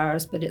can't kill a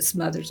virus, but it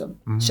smothers them,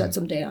 shuts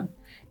them down.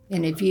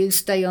 And if you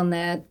stay on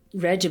that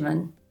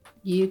regimen,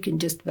 you can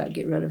just about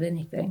get rid of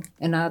anything.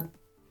 And I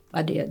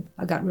did.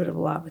 I got rid of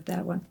a lot with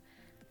that one.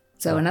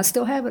 So, and I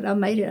still have it.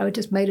 I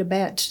just made a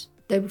batch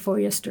day before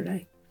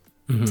yesterday.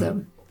 Mm-hmm.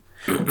 So,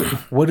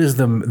 what is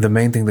the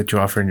main thing that you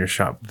offer in your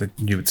shop that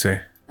you would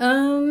say?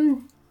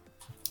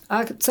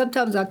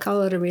 Sometimes I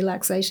call it a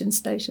relaxation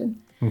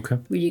station. Okay.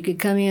 Where you could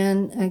come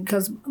in,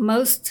 because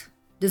most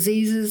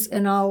diseases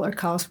and all are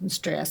caused from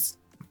stress.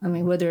 I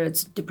mean, whether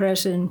it's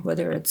depression,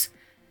 whether it's,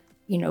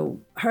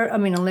 hurt. I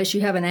mean, unless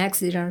you have an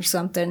accident or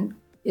something,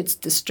 it's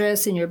the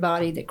stress in your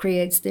body that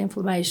creates the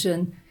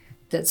inflammation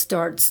that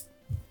starts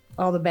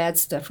all the bad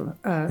stuff from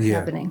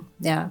happening.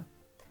 Yeah.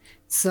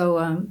 So.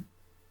 And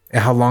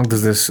how long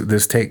does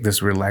this take?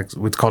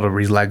 What's called a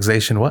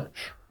relaxation what?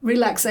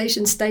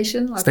 Relaxation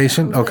station. Like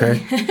station?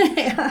 Okay.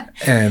 Yeah.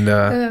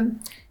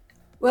 And.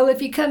 Well,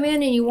 if you come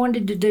in and you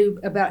wanted to do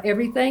about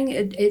everything,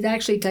 it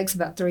actually takes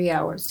about 3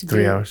 hours to do.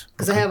 3 hours.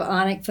 Because I have an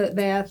onic foot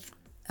bath,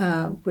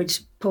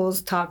 which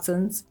pulls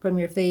toxins from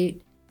your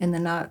feet. And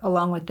then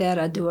along with that,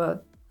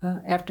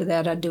 after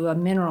that, I do a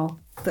mineral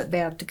foot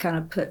bath to kind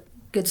of put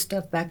good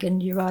stuff back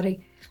into your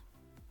body.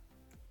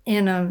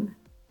 And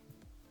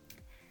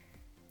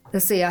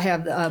let's see, I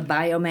have the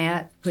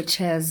biomat, which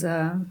has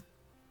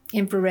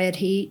infrared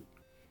heat,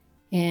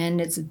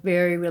 and it's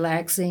very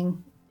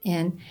relaxing.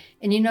 And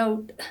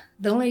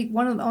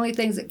one of the only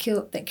things that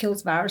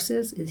kills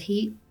viruses is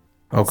heat.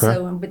 Okay.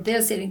 So with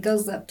this, it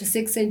goes up to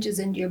 6 inches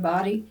into your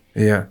body.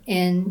 Yeah.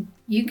 And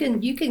you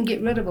can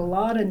get rid of a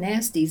lot of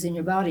nasties in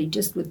your body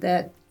just with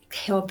that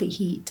healthy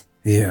heat.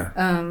 Yeah.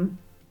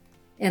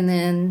 And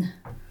then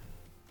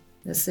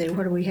let's see,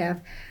 what do we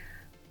have?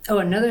 Oh,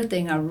 another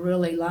thing I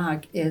really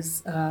like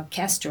is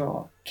castor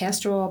oil.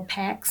 Castor oil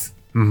packs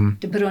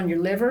to put on your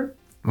liver.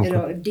 Okay.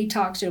 It'll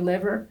detox your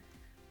liver.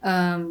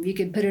 You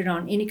can put it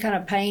on any kind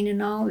of pain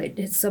and all.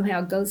 It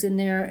somehow goes in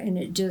there, and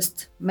it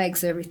just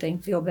makes everything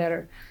feel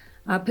better.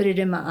 I put it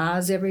in my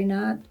eyes every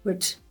night,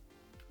 which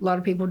a lot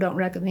of people don't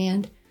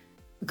recommend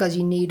because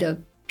you need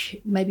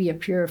maybe a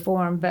pure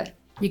form, but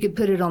you could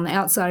put it on the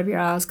outside of your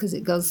eyes because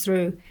it goes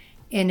through,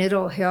 and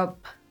it'll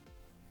help.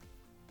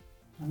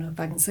 I don't know if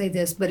I can say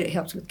this, but it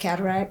helps with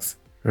cataracts.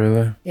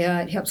 Really?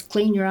 Yeah, it helps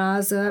clean your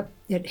eyes up.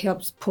 It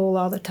helps pull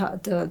all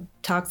the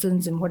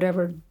toxins and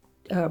whatever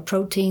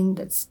protein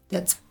that's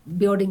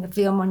building a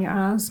film on your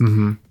eyes.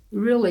 Mm-hmm.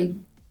 Really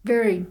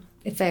very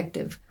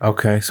effective.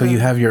 Okay, so you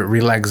have your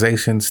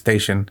relaxation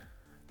station.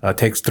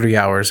 Takes 3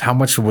 hours. How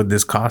much would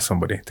this cost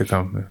somebody to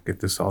come get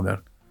this all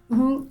done?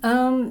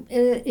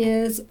 It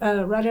is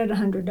right at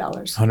 $100.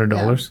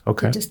 $100?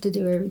 Okay. Just to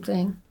do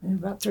everything in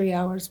about 3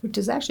 hours, which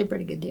is actually a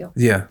pretty good deal.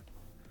 Yeah.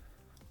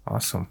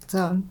 Awesome.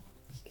 So,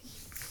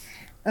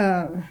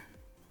 I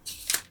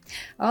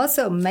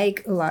also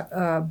make a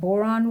lot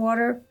boron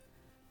water,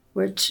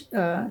 which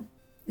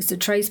is a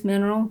trace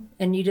mineral,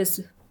 and you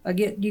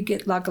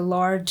get like a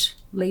large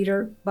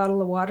liter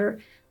bottle of water,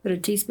 put a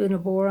teaspoon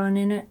of boron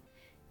in it,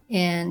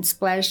 and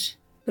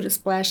put a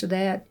splash of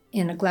that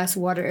in a glass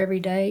of water every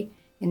day,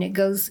 and it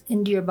goes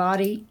into your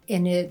body,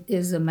 and it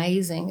is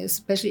amazing,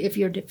 especially if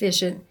you're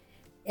deficient.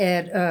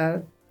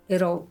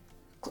 It'll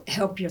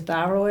help your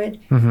thyroid.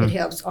 Mm-hmm. It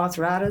helps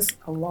arthritis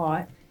a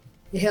lot.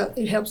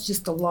 It helps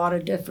just a lot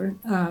of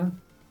different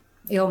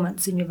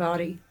ailments in your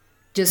body.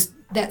 Just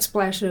that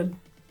splash of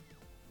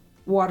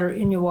water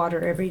in your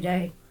water every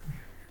day.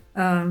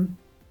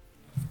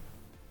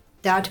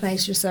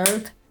 Diatomaceous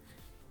earth.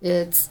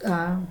 It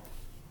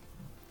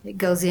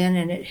goes in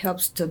and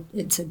it's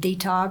a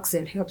detox.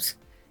 It helps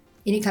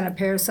any kind of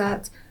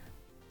parasites.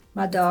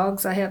 My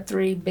dogs, I have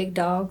 3 big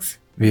dogs.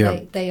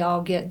 Yeah. They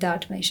all get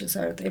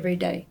diatomaceous earth every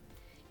day.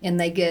 And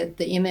they get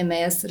the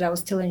MMS that I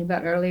was telling you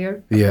about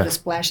earlier. I put a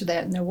splash of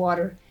that in their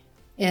water.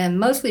 And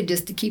mostly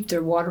just to keep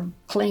their water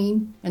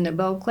clean and their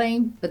bowl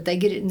clean, but they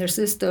get it in their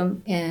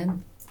system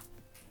and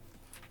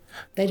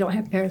they don't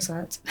have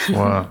parasites.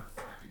 Wow.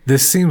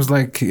 This seems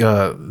like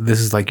this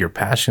is like your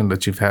passion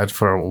that you've had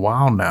for a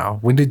while now.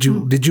 When did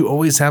you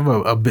always have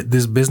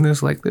this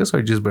business like this,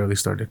 or just barely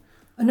started?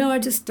 No, I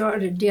just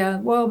started. Yeah,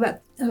 well,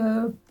 about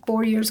 4 or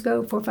 5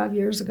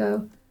 years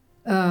ago,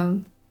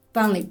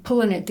 finally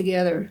pulling it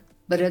together.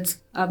 But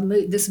I've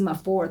moved. This is my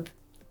 4th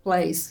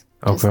place.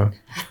 Okay.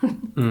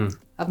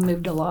 I've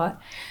moved a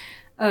lot,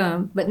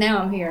 but now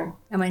I'm here.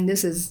 I mean,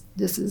 this is.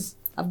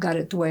 I've got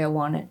it the way I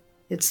want it.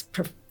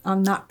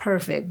 I'm not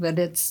perfect, but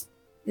it's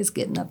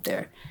getting up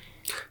there.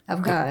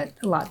 I've got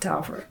a lot to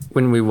offer.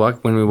 When we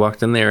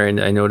walked in there,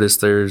 and I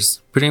noticed there's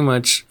pretty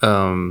much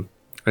a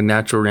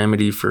natural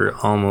remedy for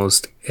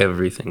almost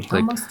everything.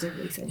 Almost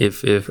everything.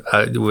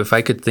 If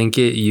I could think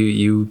it,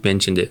 you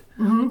mentioned it.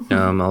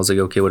 Mm-hmm. I was like,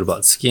 okay, what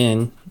about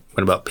skin?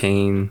 What about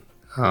pain?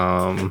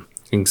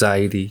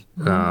 Anxiety,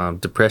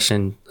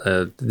 depression.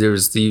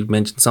 You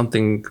mentioned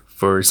something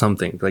for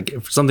something, like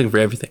something for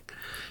everything.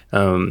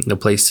 A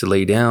place to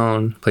lay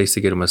down, place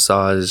to get a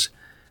massage,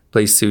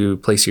 place to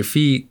place your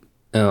feet,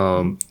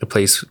 a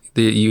place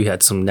that you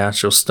had some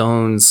natural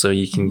stones so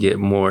you can get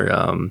more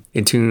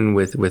in tune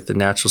with the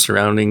natural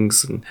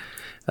surroundings, and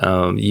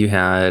you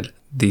had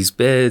these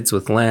beds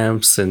with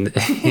lamps, and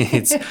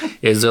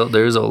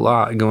there's a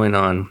lot going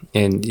on,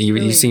 and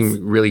you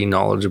seem really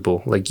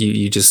knowledgeable. Like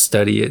you just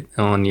study it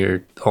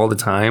all the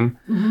time.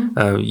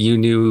 Mm-hmm. You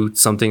knew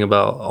something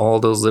about all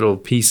those little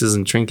pieces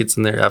and trinkets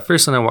in there. At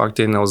first, when I walked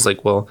in, I was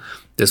like, well,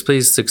 this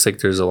place looks like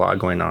there's a lot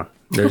going on.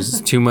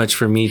 There's too much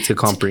for me to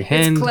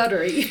comprehend. It's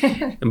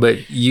cluttery.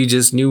 But you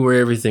just knew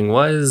where everything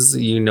was.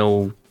 You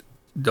know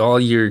all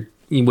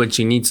what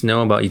you need to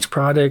know about each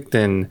product,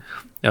 and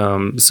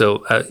I'm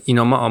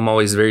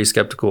always very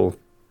skeptical.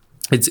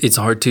 It's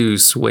hard to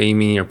sway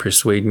me or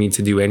persuade me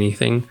to do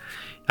anything.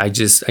 I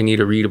need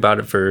to read about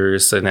it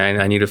first, and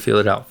I need to feel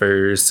it out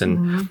first.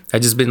 And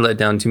I've just been let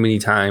down too many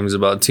times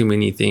about too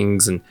many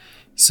things, and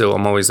so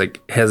I'm always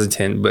like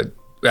hesitant. But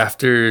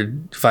after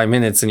 5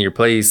 minutes in your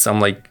place, I'm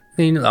like,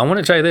 I want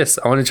to try this.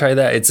 I want to try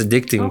that. It's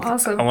addicting. Oh,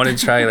 awesome. I want to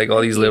try like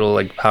all these little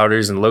like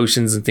powders and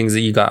lotions and things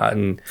that you got,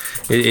 and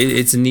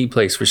it's a neat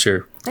place for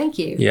sure. Thank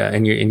you. Yeah,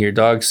 and your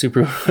dog's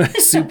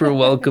super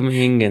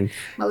welcoming, and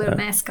my little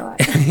mascot.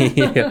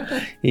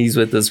 Yeah, he's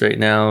with us right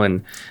now,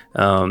 and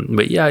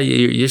but yeah,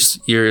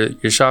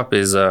 your shop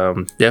is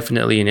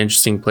definitely an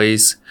interesting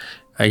place.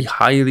 I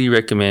highly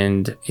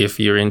recommend if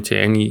you're into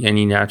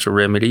any natural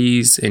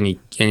remedies, any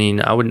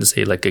I wouldn't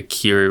say like a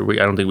cure.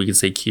 I don't think we could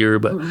say cure,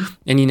 but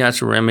any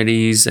natural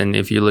remedies. And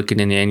if you're looking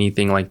into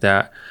anything like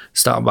that,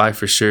 stop by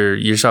for sure.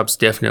 Your shop's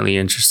definitely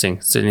interesting.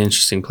 It's an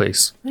interesting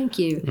place. Thank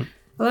you.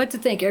 I like to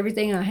think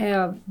everything I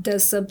have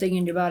does something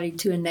in your body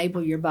to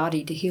enable your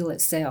body to heal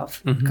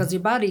itself. Because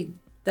your body,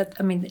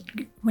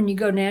 when you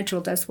go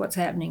natural, that's what's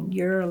happening.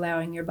 You're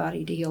allowing your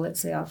body to heal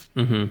itself.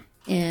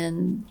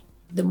 And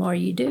the more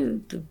you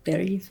do, the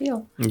better you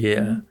feel.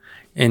 Yeah.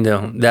 And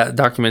that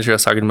documentary I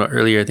was talking about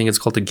earlier, I think it's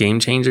called The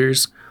Game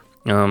Changers.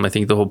 I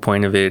think the whole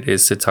point of it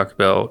is to talk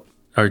about,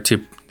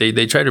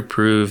 they try to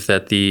prove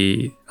that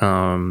the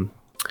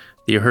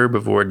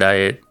herbivore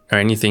diet or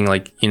anything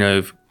like,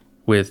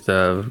 with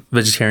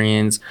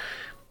vegetarians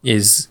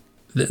is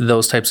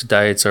those types of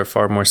diets are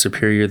far more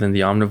superior than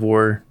the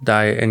omnivore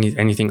diet,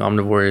 anything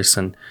omnivorous.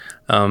 And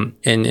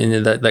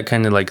that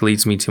kind of like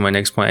leads me to my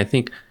next point. I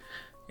think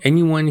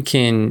anyone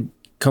can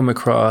come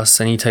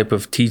across any type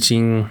of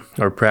teaching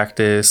or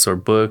practice or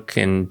book,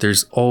 and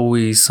there's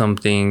always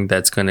something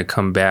that's going to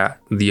combat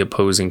the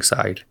opposing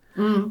side.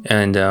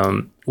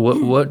 And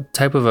what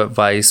type of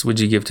advice would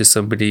you give to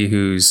somebody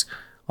who's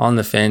on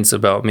the fence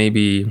about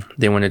maybe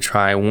they want to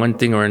try one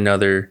thing or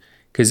another?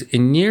 Because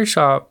in your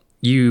shop,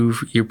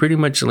 you're pretty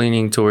much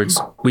leaning towards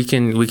we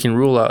can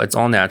rule out it's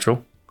all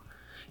natural.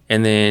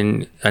 And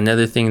then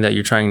another thing that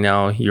you're trying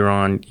now, you're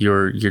on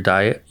your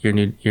diet, your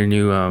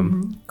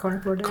new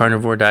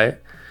carnivore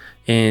diet.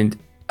 And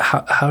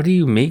how do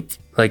you make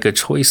like a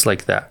choice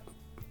like that?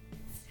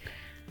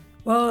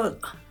 Well,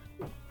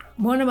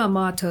 one of my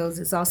mottos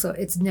is also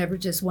it's never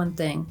just one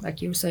thing,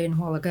 like you were saying a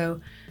while ago.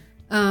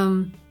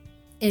 And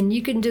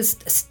you can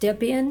just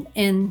step in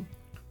and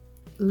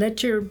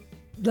let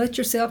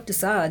yourself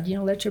decide,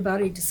 let your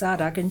body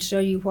decide. I can show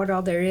you what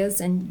all there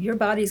is, and your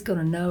body's going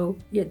to know.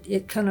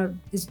 It kind of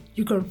is,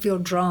 you're going to feel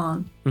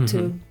drawn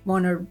to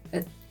one or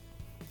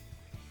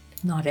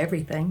not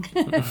everything,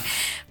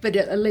 but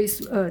at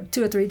least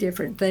 2 or 3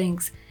 different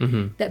things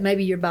that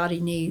maybe your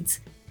body needs.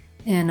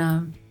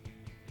 And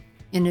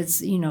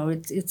it's,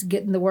 it's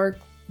getting the work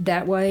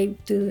that way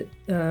to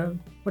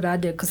what I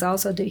do, because I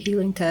also do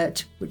healing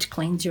touch, which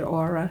cleans your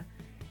aura.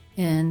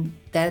 And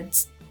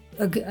that's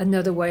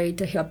another way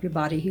to help your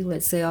body heal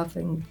itself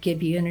and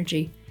give you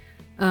energy.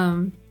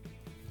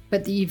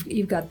 But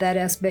you've got that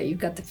aspect, you've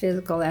got the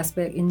physical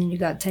aspect, and then you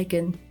got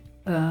taking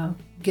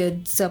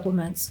good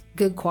supplements,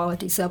 good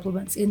quality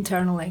supplements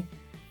internally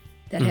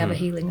that have a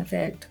healing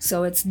effect.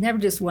 So it's never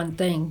just one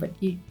thing, but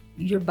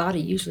your body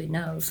usually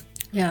knows.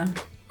 Yeah.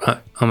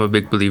 I'm a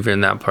big believer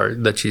in that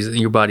part, that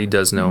your body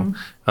does know.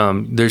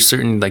 There's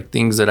certain like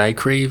things that I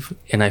crave,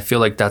 and I feel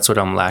like that's what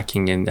I'm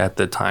lacking in at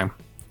the time.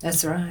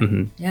 That's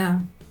right. Yeah.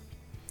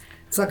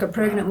 It's like a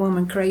pregnant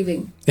woman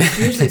craving. There's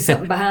usually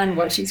something behind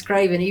what she's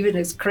craving, even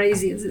as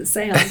crazy as it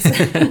sounds.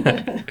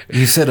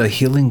 You said a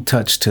healing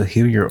touch to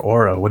heal your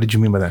aura. What did you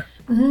mean by that?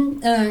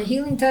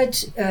 Healing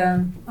touch,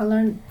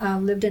 I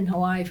lived in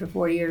Hawaii for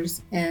 4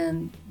 years,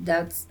 and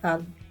I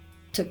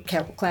took a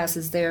couple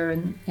classes there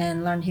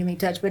and learned healing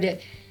touch. But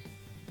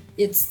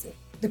it's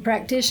the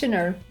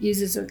practitioner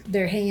uses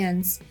their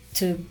hands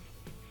to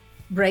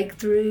break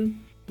through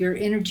your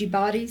energy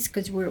bodies,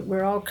 because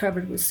we're all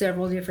covered with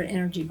several different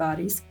energy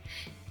bodies,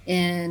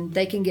 and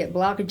they can get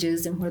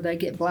blockages, and where they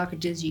get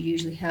blockages you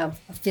usually have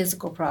a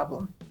physical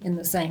problem in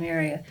the same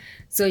area.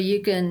 So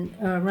you can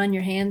run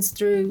your hands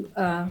through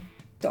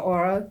the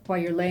aura while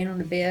you're laying on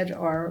the bed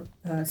or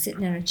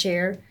sitting in a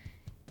chair,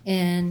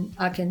 and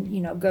I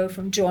can go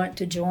from joint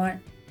to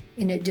joint,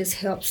 and it just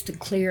helps to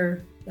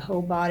clear the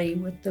whole body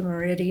with the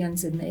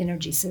meridians and the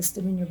energy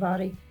system in your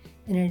body,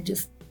 and it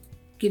just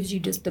gives you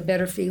just a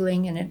better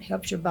feeling, and it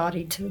helps your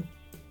body to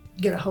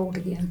get a hold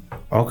again.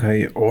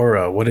 Okay,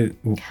 aura.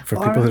 For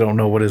aura, people who don't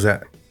know, what is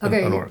that?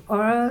 Okay,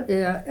 aura,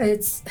 yeah,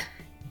 it's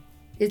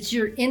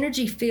your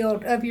energy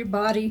field of your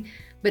body,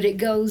 but it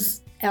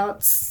goes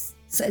out.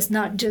 So it's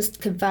not just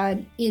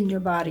confined in your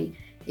body.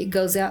 It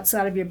goes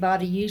outside of your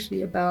body,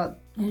 usually about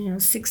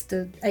 6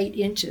 to 8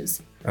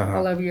 inches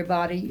all over your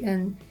body.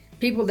 And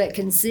people that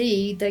can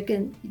see, they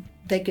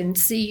can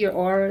see your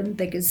aura, and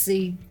they can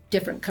see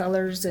different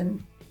colors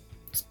and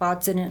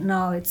spots in it and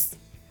all.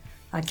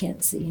 I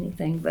can't see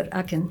anything, but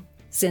I can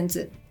sense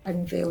it. I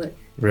can feel it.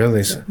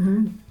 Really?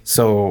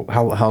 So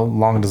how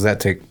long does that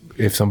take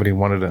if somebody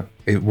wanted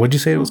to? What'd you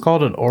say it was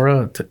called? An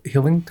aura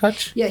healing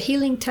touch? Yeah,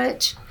 healing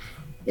touch.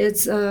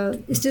 It's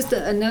just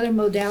another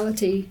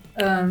modality,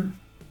 and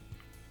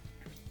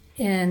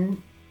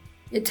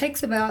it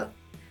takes about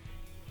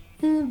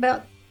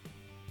 30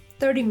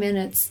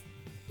 minutes.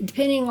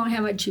 Depending on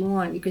how much you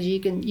want, because you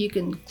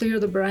can clear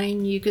the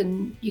brain, you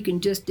can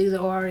just do the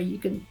aura,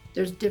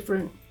 there's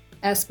different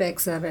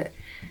aspects of it,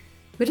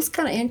 but it's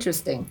kind of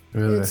interesting.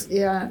 Really?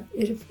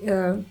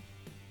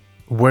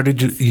 Where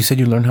did you said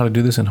you learned how to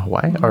do this in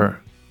Hawaii,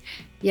 or?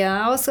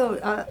 Yeah,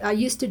 I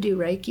used to do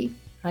Reiki.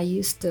 I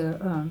used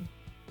to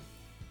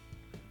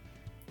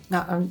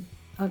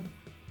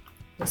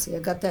let's see, I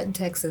got that in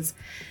Texas.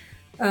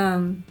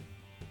 And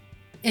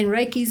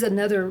Reiki's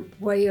another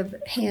way of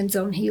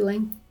hands-on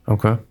healing.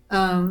 Okay.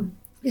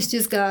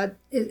 It's got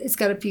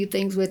a few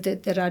things with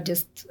it that I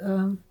just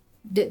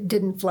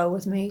didn't flow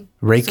with me.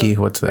 Reiki,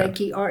 what's that?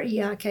 Reiki,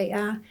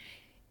 R-E-I-K-I.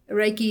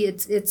 Reiki,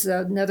 it's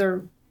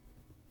another,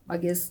 I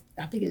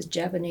think it's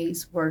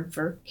Japanese word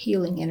for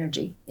healing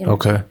energy.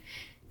 Okay.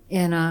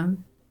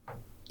 And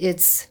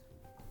it's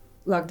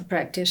like the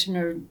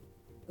practitioner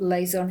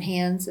lays on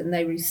hands and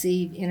they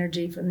receive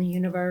energy from the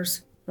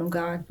universe, from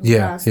God, from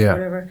Christ,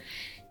 whatever.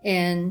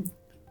 And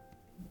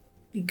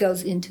it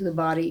goes into the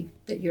body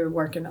that you're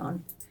working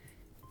on.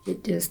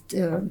 It just,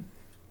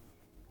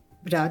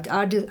 but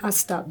I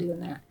stopped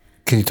doing that.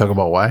 Can you talk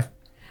about why?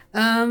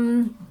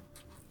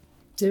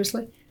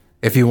 Seriously?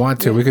 If you want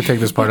to, we could take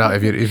this part out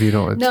if you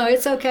don't. No,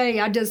 it's okay.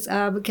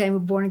 I became a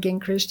born again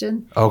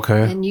Christian.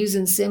 Okay. And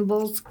using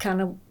symbols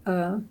kind of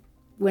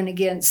went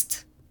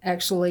against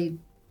actually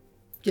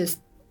just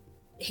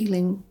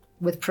healing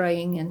with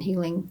praying and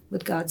healing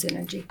with God's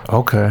energy.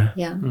 Okay.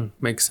 Yeah.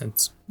 Makes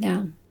sense.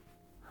 Yeah.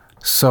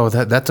 So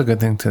that's a good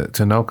thing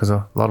to know, because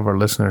a lot of our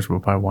listeners will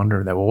probably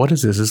wonder that, well, what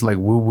is this? Is this like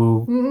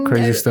woo-woo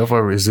crazy stuff,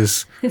 or is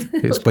this...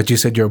 But you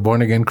said you're a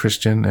born-again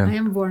Christian. And I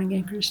am a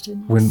born-again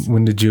Christian.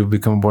 When did you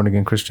become a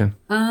born-again Christian?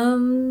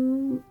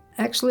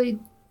 Actually,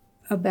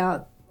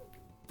 about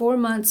 4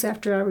 months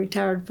after I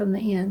retired from the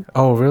inn.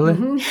 Oh, really?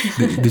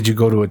 Mm-hmm. Did you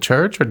go to a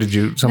church, or did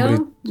you...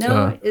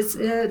 No, it's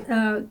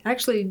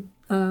actually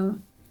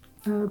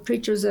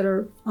preachers that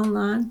are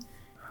online.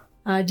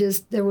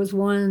 There was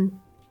one...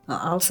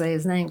 I'll say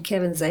his name,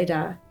 Kevin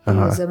Zadai. He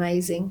was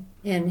amazing.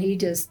 And he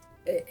just,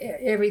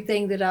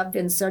 everything that I've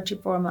been searching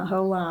for my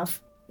whole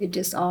life, it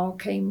just all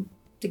came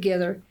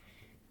together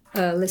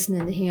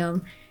listening to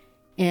him.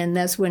 And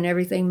that's when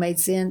everything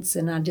made sense.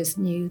 And I just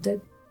knew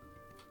that,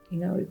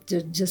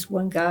 just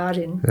one God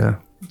and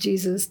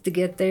Jesus to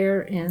get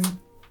there. And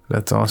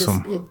that's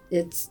awesome.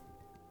 It's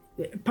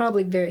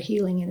probably very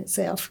healing in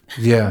itself.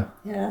 Yeah.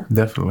 Yeah.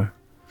 Definitely.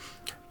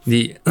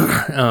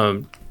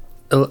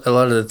 A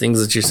lot of the things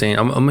that you're saying,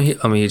 I'm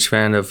a huge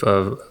fan of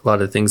a lot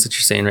of things that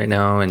you're saying right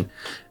now, and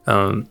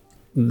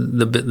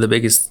the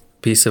biggest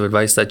piece of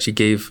advice that you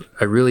gave,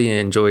 I really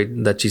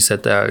enjoyed that you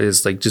said that,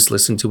 is like, just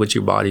listen to what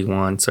your body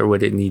wants or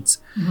what it needs.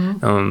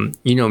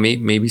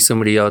 Mm-hmm. Maybe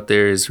somebody out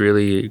there is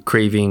really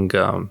craving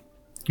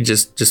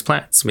just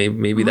plants.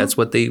 Maybe that's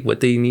what they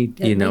need.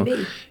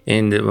 Maybe.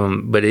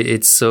 And but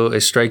it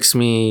strikes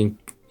me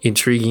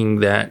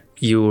intriguing that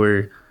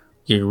you're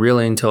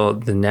really into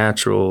the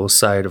natural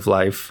side of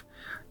life.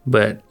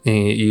 But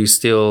you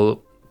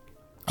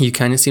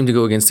kind of seem to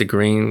go against the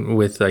grain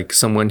with like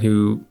someone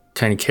who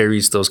kind of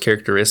carries those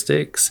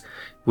characteristics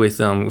with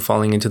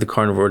falling into the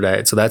carnivore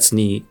diet. So that's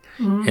neat.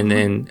 Mm-hmm. And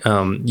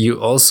then you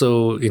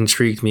also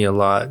intrigued me a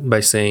lot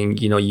by saying,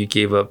 you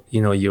gave up,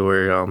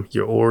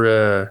 your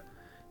aura.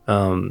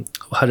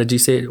 How did you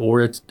say it?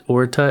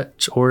 Aura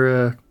touch?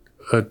 Aura.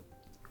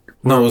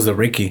 No, it was the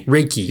Reiki.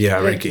 Reiki. Yeah,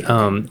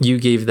 Reiki. You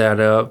gave that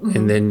up,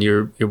 and then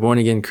you're born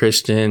again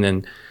Christian,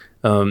 and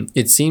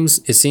it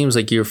seems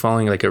like you're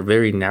following like a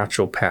very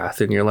natural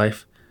path in your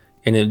life,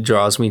 and it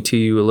draws me to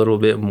you a little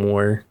bit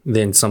more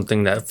than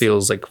something that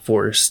feels like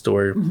forced,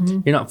 or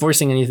you're not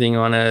forcing anything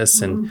on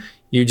us, and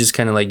you're just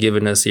kind of like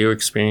giving us your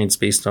experience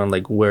based on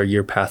like where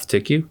your path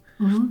took you.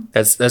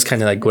 That's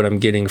kind of like what I'm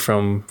getting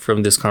from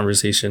this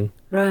conversation.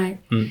 Right.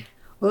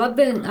 Well,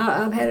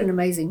 I've had an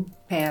amazing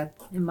path,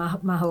 and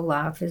my whole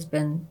life has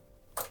been.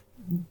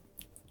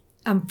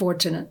 I'm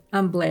fortunate.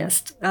 I'm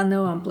blessed. I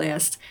know I'm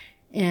blessed.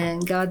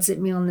 And God sent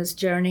me on this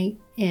journey,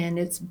 and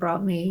it's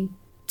brought me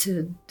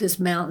to this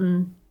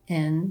mountain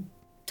and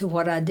to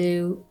what I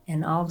do,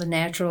 and all the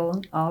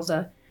natural,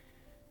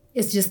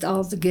 it's just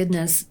all the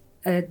goodness.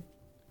 I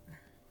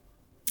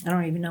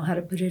don't even know how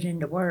to put it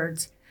into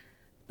words,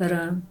 but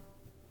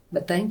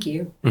thank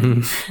you.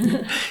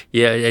 Mm-hmm.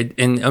 Yeah,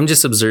 and I'm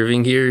just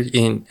observing here,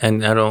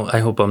 and I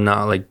hope I'm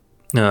not like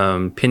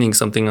pinning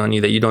something on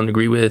you that you don't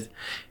agree with.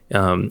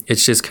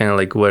 It's just kind of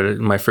like what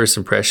my first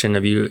impression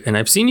of you, and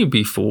I've seen you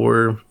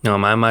before.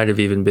 I might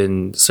have even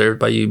been served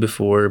by you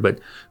before, but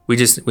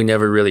we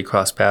never really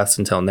crossed paths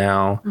until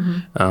now.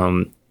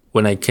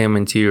 When I came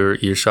into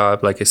your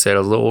shop, like I said, I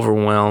was a little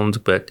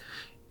overwhelmed, but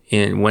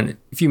a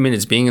few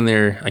minutes being in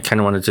there, I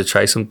kind of wanted to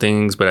try some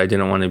things, but I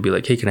didn't want to be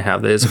like, hey, can I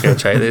have this? Can I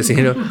try this?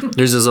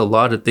 There's just a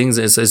lot of things.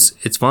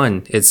 It's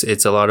fun.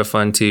 It's a lot of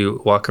fun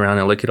to walk around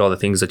and look at all the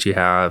things that you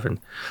have, and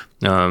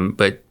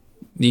but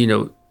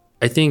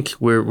I think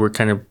we're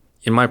kind of,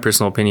 in my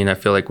personal opinion, I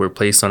feel like we're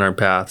placed on our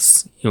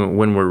paths,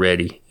 when we're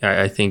ready.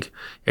 I think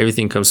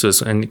everything comes to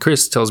us. And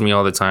Chris tells me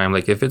all the time,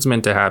 like, if it's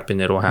meant to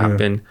happen, it'll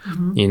happen.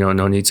 Yeah.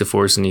 No need to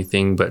force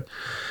anything. But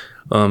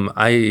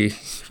I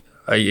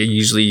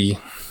usually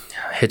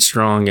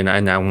headstrong, and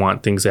I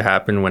want things to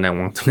happen when I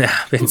want them to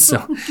happen.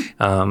 So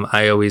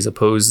I always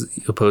oppose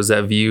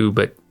that view,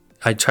 but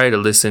I try to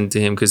listen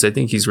to him, because I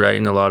think he's right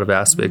in a lot of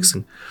aspects.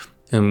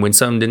 And when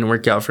something didn't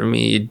work out for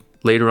me,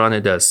 later on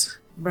it does.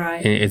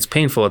 Right. And it's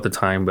painful at the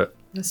time, but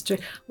that's true.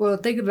 Well,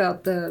 think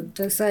about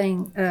the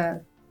saying,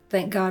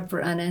 thank God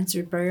for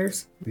unanswered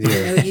prayers.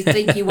 Yeah. You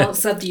think you want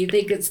something, you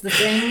think it's the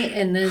thing,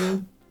 and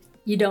then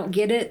you don't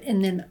get it,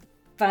 and then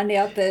find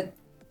out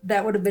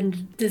that would have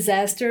been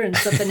disaster, and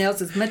something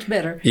else is much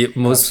better. Yeah,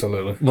 most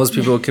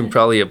people can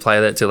probably apply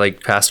that to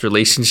like past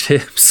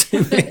relationships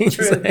and things,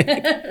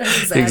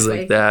 things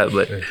like that.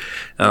 But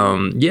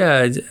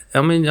yeah,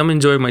 I'm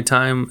enjoying my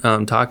time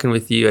talking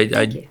with you.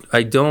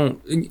 I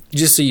don't,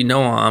 just so you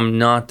know, I'm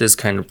not this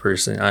kind of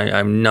person.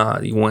 I'm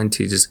not one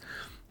to just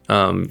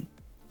kind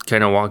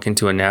of walk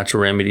into a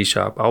natural remedy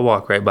shop. I'll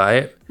walk right by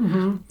it.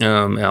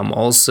 I'm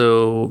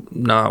also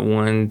not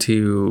one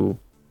to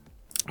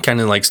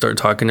kind of like start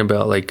talking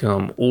about like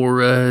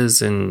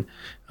auras and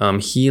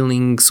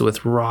healings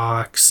with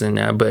rocks and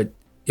that. But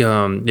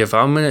if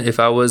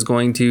I was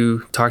going to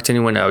talk to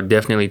anyone, I would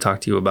definitely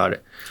talk to you about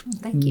it.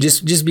 Thank you.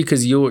 Just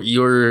because your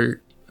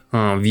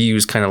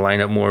views kind of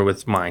line up more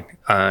with mine,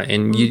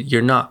 and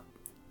you're not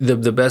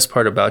the best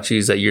part about you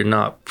is that you're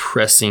not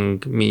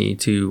pressing me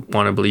to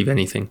want to believe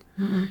anything.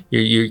 Mm-hmm.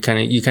 You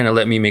kind of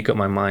let me make up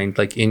my mind,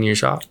 like in your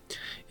shop,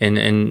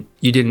 and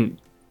you didn't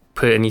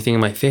put anything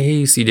in my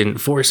face. You didn't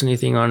force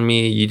anything on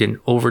me. You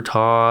didn't over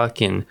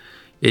talk, and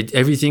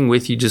everything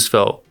with you just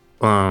felt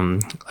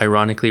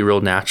ironically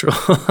real natural.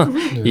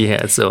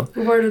 Yeah. So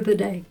word of the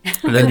day.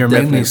 And then you're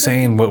mainly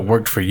saying what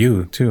worked for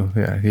you too.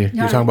 Yeah.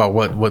 You're talking about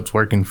what's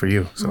working for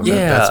you. So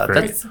that's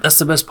great. That's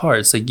the best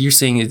part. It's like you're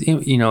saying,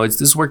 it's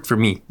this worked for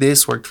me.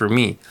 This worked for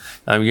me.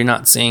 You're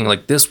not saying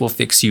like this will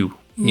fix you.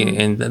 Mm-hmm. Yeah,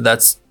 and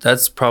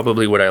that's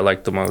probably what I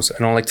like the most. I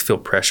don't like to feel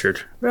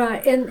pressured.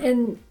 Right.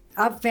 And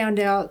I've found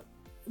out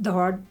the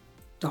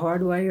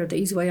hard way or the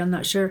easy way, I'm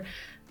not sure.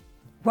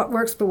 What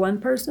works for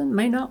one person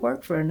may not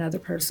work for another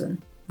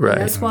person. Right.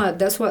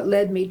 That's what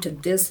led me to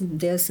this and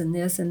this and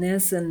this and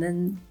this, and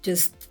then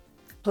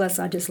plus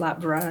I just like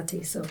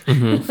variety, so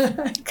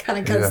it kind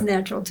of comes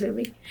natural to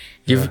me.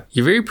 You're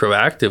very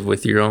proactive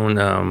with your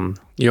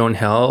own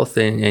health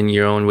and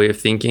your own way of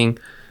thinking.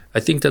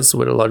 I think that's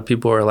what a lot of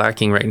people are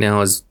lacking right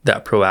now is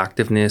that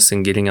proactiveness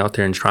and getting out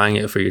there and trying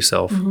it for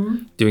yourself,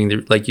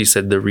 doing like you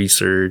said, the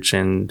research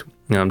and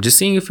just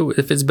seeing if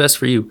it's best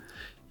for you.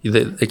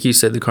 Like you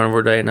said, the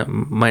carnivore diet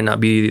might not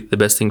be the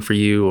best thing for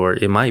you, or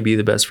it might be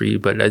the best for you,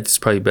 but it's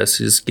probably best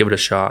to just give it a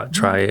shot,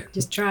 try it.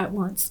 Just try it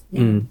once.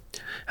 Yeah.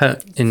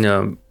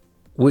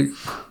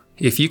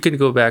 If you could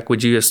go back,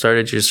 would you have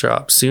started your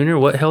shop sooner?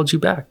 What held you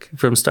back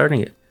from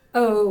starting it?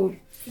 Oh,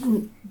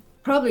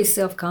 probably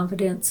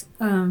self-confidence,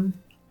 and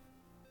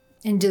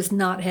just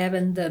not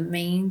having the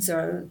means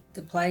or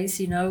the place,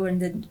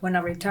 and then when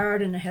I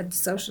retired and I had the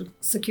Social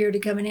Security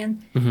coming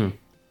in,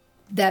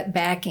 that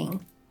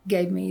backing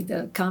gave me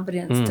the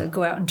confidence to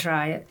go out and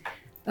try it.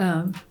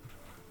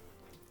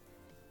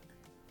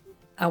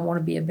 I want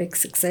to be a big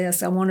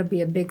success. I want to be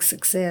a big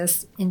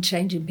success in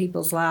changing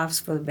people's lives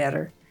for the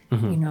better.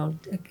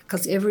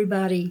 Because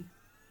everybody,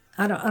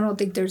 I don't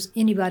think there's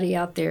anybody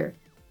out there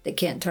that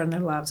can't turn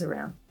their lives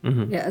around.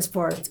 Yeah, as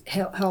far as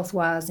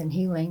health-wise and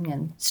healing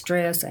and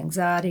stress,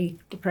 anxiety,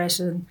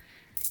 depression,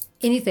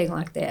 anything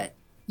like that,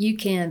 you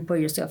can pull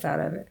yourself out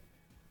of it.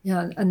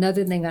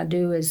 Another thing I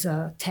do is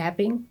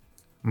tapping.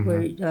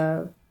 Where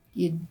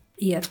you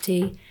EFT,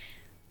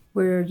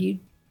 where you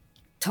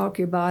talk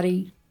your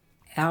body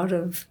out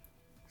of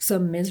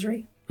some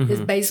misery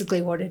is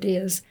basically what it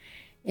is,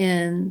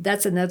 and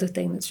that's another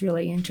thing that's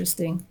really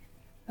interesting.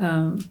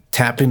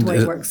 Tapping, the way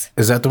it works.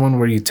 Is that the one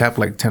where you tap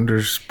like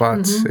tender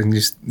spots and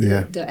just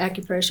the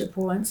acupressure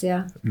points?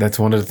 Yeah, that's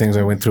one of the things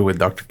I went through with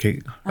Dr.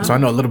 Kate, so I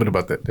know a little bit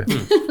about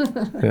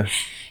that.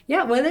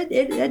 Yeah. Well,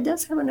 it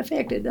does have an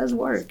effect. It does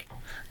work.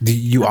 Do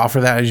you offer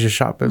that as your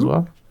shop as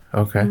well?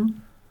 Okay.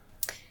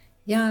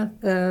 Yeah,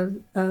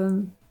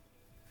 I'm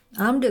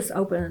just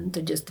open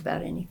to just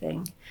about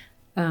anything.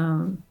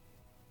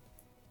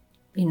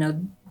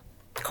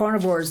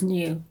 Carnivore is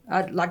new.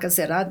 Like I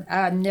said,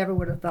 I never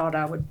would have thought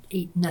I would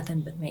eat nothing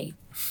but meat.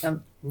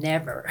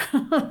 Never.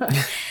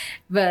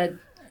 But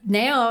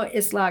now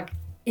it's like,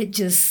 it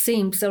just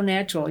seems so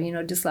natural,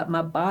 just like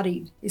my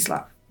body, it's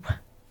like,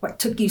 what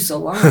took you so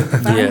long to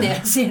find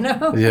this,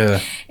 Yeah.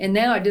 And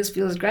now it just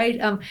feels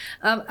great. I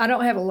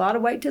don't have a lot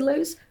of weight to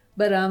lose,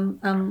 but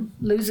I'm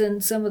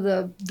losing some of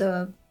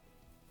the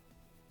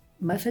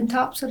muffin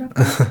tops that I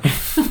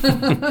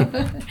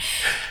put.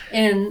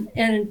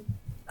 and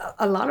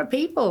a lot of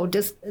people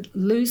just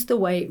lose the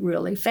weight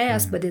really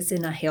fast, but it's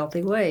in a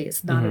healthy way.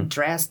 It's not a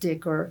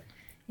drastic, or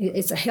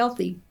it's a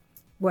healthy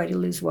way to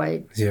lose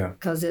weight. Yeah.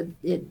 Because it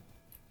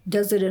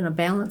does it in a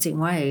balancing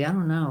way. I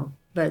don't know.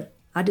 But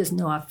I just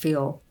know I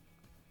feel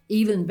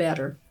even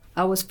better.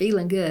 I was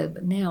feeling good,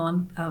 but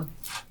now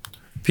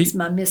it's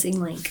my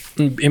missing link.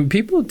 And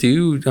people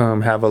do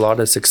have a lot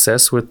of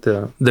success with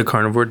the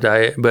carnivore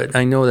diet, but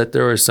I know that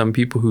there are some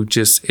people who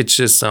it's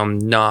just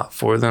not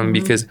for them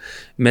because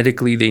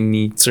medically they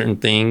need certain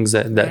things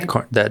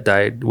that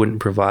diet wouldn't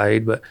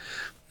provide. But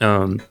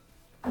I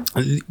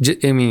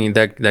mean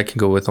that can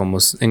go with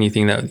almost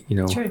anything that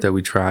that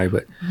we try.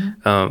 But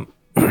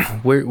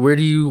where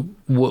do you?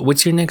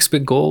 What's your next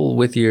big goal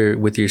with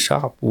your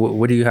shop?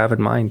 What do you have in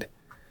mind?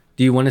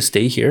 Do you want to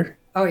stay here?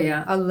 Oh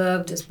yeah, I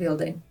love this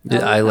building.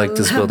 I like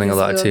this building a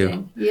lot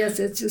too. Yes,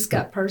 it's just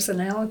got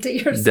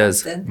personality or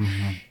something.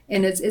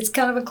 And it's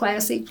kind of a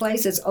classy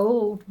place. It's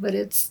old, but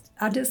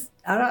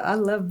I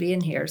love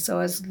being here. So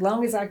as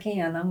long as I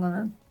can, I'm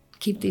gonna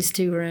keep these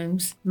 2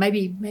 rooms.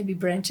 Maybe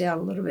branch out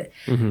a little bit.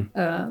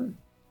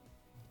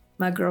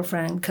 My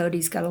girlfriend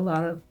Cody's got a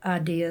lot of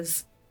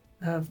ideas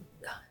of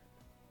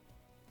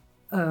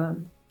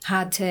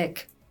high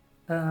tech,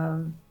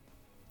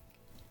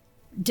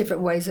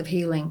 different ways of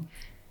healing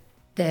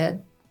that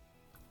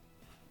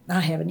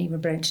I haven't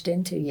even branched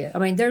into yet. I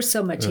mean, there's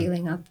so much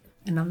healing,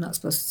 and I'm not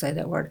supposed to say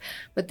that word,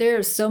 but there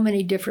are so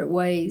many different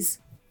ways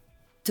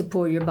to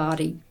pull your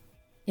body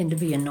into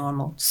being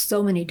normal.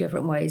 So many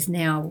different ways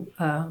now.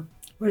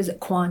 What is it?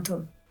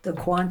 Quantum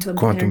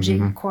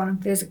energy, quantum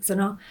physics, and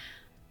all.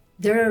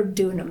 They're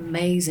doing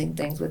amazing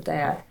things with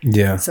that.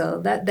 Yeah. So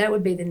that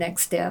would be the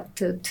next step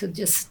to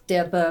just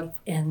step up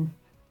and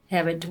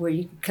have it to where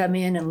you can come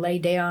in and lay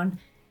down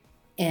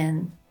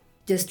and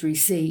just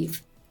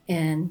receive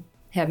and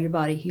have your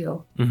body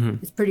heal.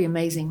 It's pretty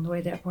amazing the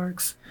way that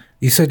works.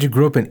 You said you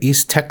grew up in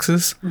East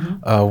Texas.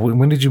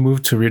 When did you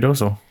move to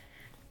Ruidoso?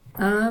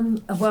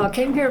 Well, I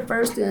came here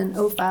first in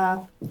 2005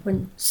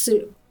 when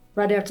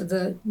right after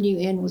the new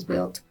inn was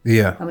built.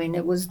 Yeah. I mean,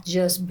 it was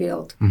just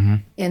built.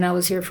 And I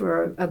was here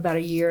for about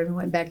a year and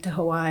went back to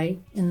Hawaii.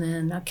 And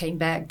then I came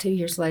back 2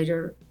 years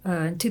later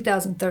in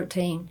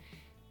 2013.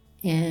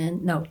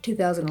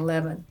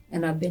 2011.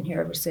 And I've been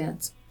here ever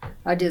since.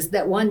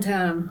 That one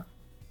time,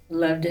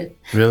 loved it.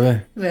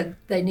 Really? But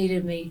they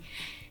needed me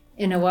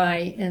in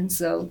Hawaii. And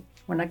so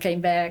when I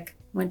came back,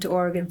 went to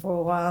Oregon for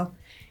a while,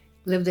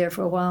 lived there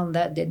for a while, and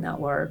that did not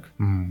work.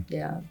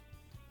 Yeah.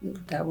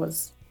 That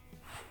was,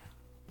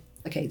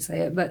 I can't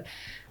say it, but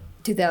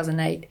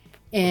 2008.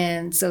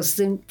 And so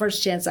soon,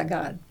 first chance I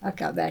got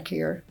back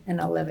here,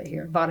 and I love it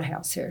here. Bought a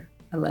house here.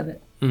 I love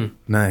it.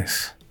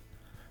 Nice.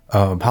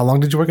 How long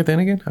did you work at the inn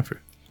again?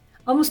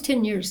 Almost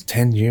 10 years.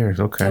 10 years,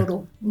 okay.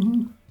 Total.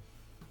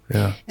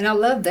 Yeah. And I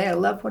love that. I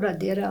love what I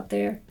did out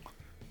there.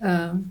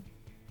 But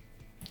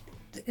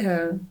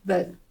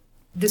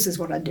this is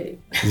what I do.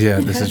 Yeah,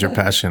 this is your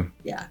passion.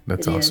 Yeah.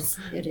 That's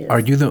awesome. It is. Are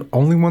you the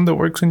only one that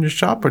works in your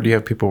shop, or do you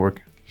have people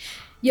working?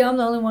 Yeah, I'm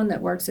the only one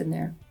that works in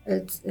there.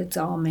 It's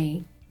all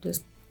me.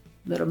 Just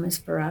little Miss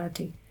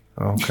Variety.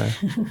 Okay.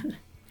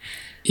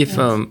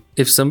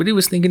 If somebody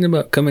was thinking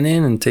about coming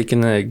in and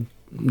taking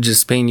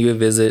just paying you a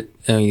visit,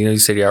 you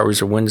said your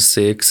hours are 1 to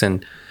 6,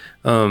 and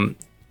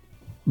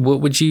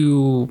what would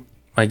you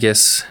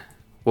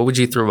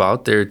throw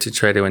out there to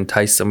try to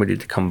entice somebody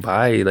to come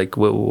by? Like,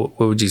 what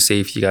would you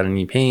say if you got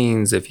any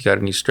pains, if you got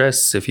any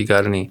stress, if you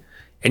got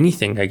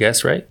anything, I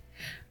guess, right?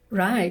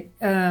 Right.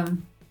 I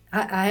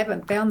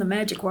haven't found the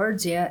magic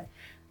words yet,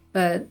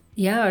 but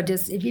yeah,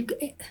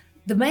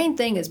 the main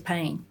thing is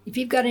pain. If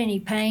you've got any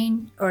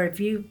pain, or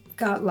if you've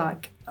got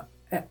like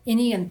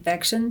any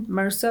infection,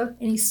 MRSA,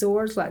 any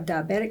sores like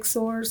diabetic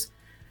sores,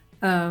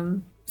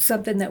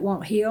 something that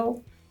won't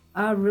heal,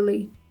 I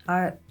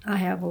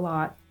have a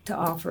lot to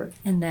offer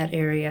in that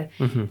area.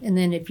 And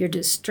then if you're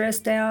just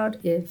stressed out,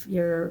 if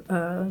you're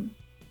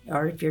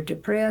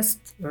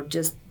depressed, or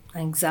just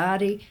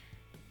anxiety,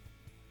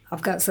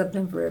 I've got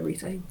something for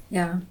everything.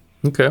 Yeah.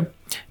 Okay.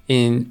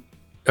 And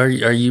are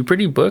you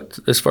pretty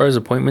booked as far as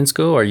appointments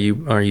go? Are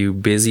you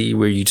busy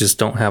where you just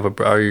don't have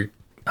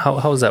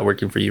how is that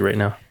working for you right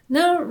now?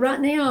 No, right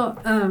now,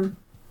 I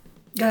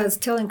was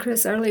telling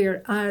Chris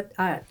earlier,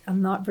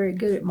 I'm not very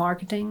good at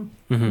marketing.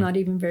 I'm not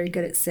even very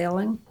good at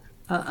selling.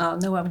 I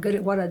know I'm good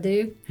at what I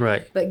do.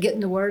 Right. But getting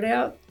the word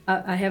out,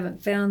 I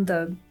haven't found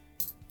the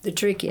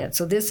trick yet.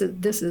 So this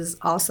is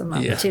awesome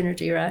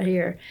opportunity right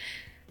here.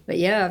 But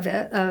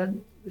yeah,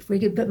 if we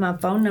could put my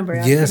phone number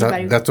out. Yes,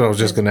 that's what I was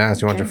just going to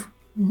ask. You want your...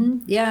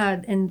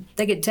 Yeah, and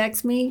they could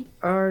text me,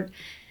 or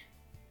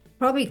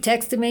probably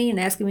texting me and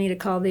asking me to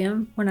call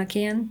them when I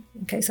can,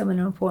 in case I'm in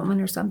an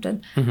appointment or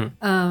something.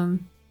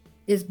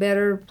 Is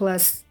better.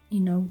 Plus,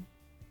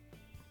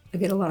 I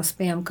get a lot of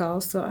spam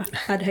calls, so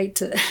I'd hate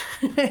to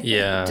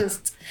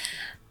just...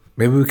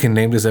 Maybe we can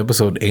name this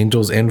episode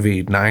Angels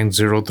Envy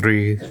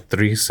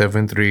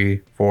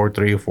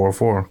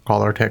 903-373-4344.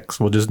 Call or text.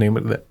 We'll just name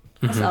it that.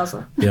 That's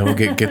awesome. Yeah, we'll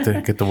get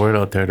the word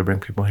out there to bring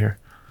people here.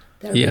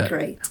 That would be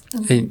great.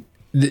 And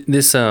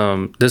this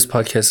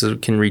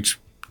podcast can reach...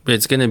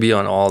 It's going to be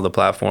on all the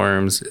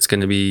platforms. It's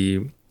going to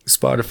be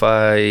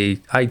Spotify,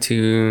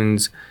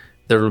 iTunes.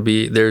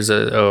 There's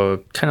a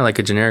kind of like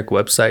a generic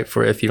website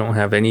for if you don't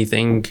have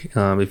anything,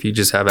 if you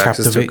just have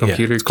access to a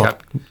computer.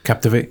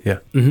 Captivate, yeah.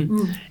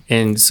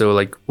 And so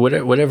like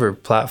whatever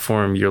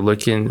platform you're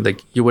looking,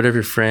 like whatever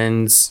your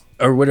friends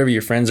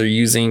are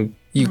using,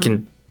 you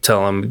can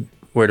tell them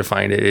where to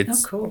find it.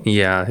 It's cool.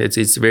 Yeah,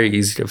 it's very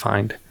easy to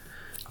find.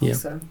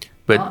 Awesome. Yeah,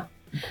 but.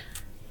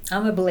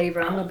 I'm a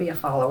believer. I'm gonna be a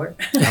follower.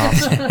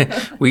 I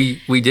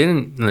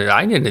didn't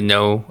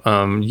know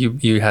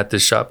you had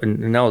this shop,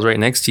 and I was right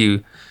next to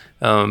you.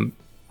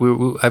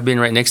 I've been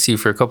right next to you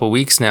for a couple of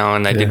weeks now,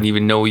 and I didn't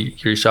even know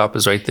your shop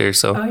is right there.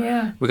 So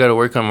we got to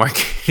work on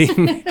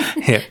marketing.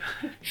 Yeah.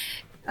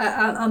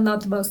 I'm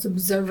not the most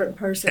observant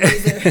person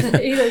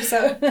either.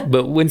 So,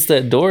 but once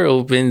that door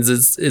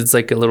opens, it's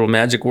like a little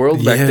magic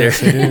world back there.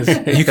 It is.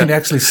 You can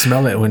actually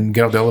smell it when you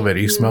get off the elevator.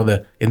 You smell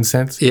the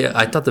incense. Yeah,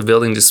 I thought the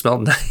building just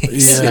smelled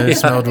nice. Yeah, it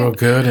smelled real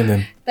good, and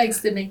then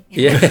thanks to me.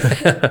 Yeah,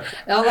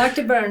 I like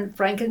to burn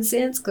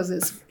frankincense because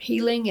it's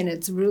healing and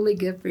it's really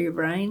good for your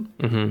brain.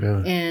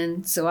 Really?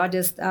 And so I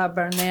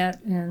burn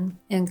that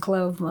and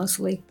clove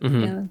mostly.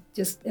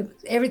 Just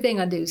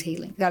everything I do is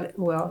healing.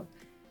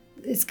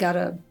 It's got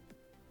a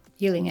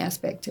healing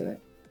aspect to it.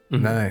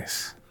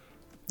 Nice.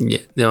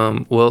 Yeah.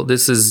 Well,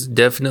 this is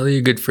definitely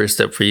a good first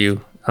step for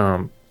you.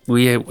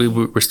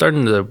 We're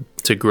starting to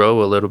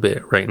grow a little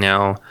bit right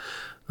now.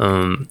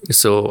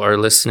 So our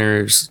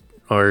listeners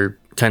are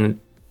kind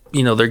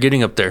of, they're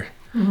getting up there.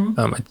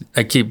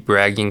 I keep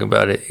bragging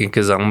about it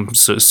because I'm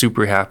so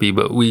super happy,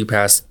 but we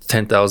passed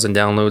 10,000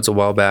 downloads a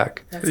while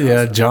back. That's awesome.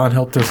 Awesome. John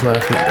helped us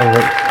last week.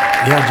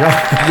 Yeah,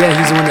 John. Yeah,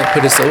 he's the one that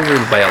put us over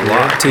by a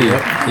lot too.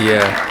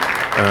 Yep.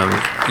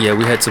 Yeah,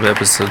 we had some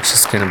episodes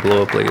just kind of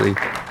blow up lately,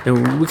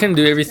 and we kind of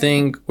do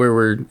everything where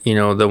we're, you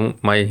know,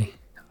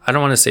 I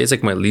don't want to say it's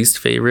like my least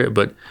favorite,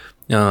 but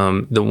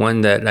the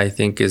one that I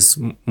think is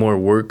more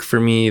work for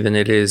me than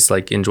it is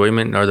like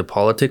enjoyment are the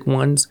politic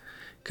ones,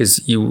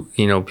 because you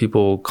know,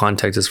 people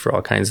contact us for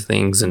all kinds of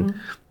things, and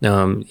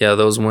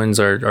those ones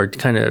are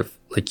kind of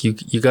like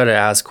you got to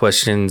ask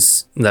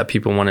questions that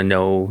people want to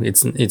know.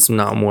 It's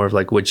not more of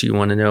like what you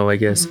want to know, I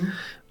guess.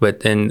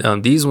 But then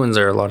these ones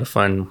are a lot of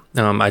fun.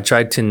 I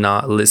tried to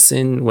not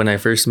listen when I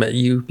first met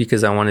you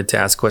because I wanted to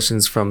ask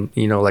questions from,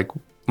 you know, like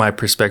my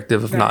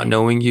perspective of not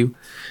knowing you.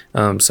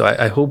 So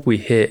I hope we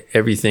hit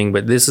everything.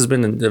 But this has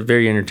been a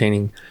very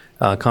entertaining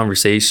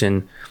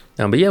conversation.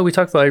 But yeah, we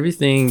talked about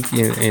everything,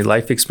 you know,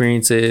 life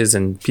experiences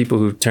and people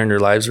who've turned their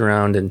lives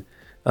around. And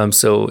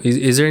so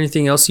is there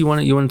anything else you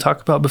want to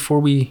talk about before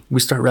we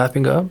start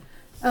wrapping up?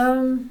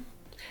 No,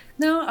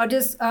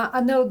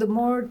 I know the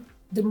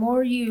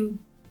more you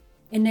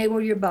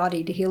enable your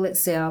body to heal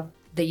itself,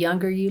 the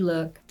younger you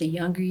look, the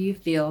younger you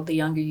feel, the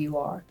younger you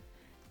are.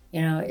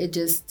 You know, it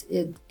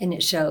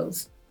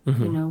shows.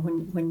 You know,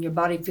 when your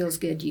body feels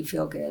good, you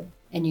feel good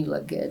and you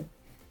look good.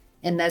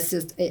 And that's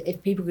just,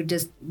 if people could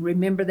just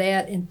remember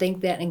that and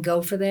think that and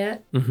go for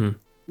that,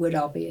 we'd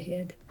all be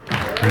ahead.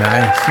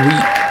 Nice.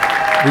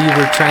 We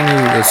were trying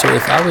to, so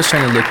if I was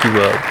trying to look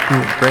you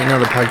up, right now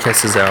the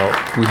podcast is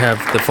out. We have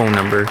the phone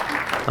number.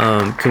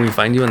 Can we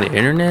find you on the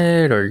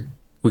internet, or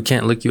we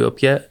can't look you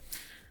up yet?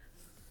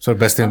 So the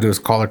best thing to do is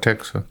call or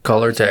text?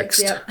 Call or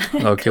text. Yep.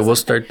 Okay, we'll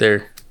start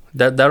there.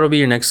 That'll be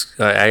your next.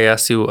 I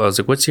asked you. I was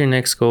like, "What's your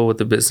next goal with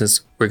the business?"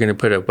 We're gonna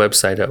put a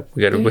website up.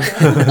 We gotta. You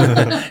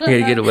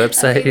gotta get a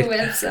website.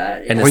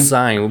 And a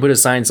sign. We'll put a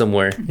sign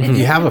somewhere.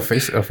 You have a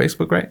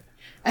Facebook, right?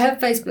 I have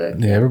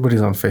Facebook. Yeah,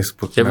 everybody's on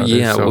Facebook.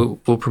 Nowadays,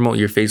 we'll promote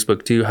your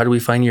Facebook too. How do we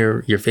find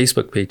your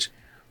Facebook page?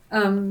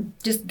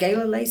 Just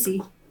Gayla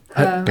Lacey.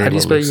 How do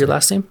you spell your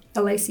last name?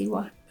 Lacy.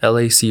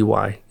 Lacy.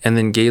 And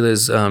then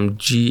Gayla's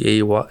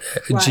Gayla.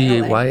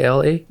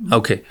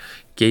 Okay,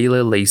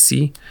 Gayla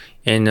Lacey.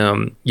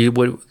 And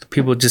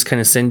people just kind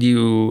of send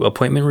you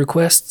appointment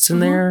requests in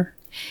there?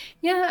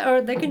 Yeah,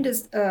 or they can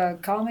just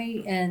call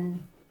me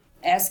and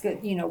ask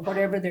it, you know,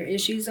 whatever their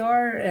issues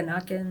are, and I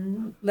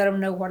can let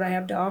them know what I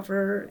have to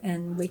offer,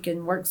 and we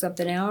can work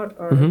something out.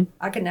 Or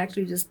I can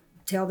actually just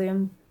tell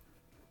them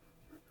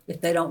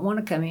if they don't want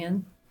to come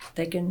in,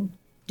 they can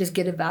just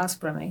get advice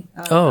from me.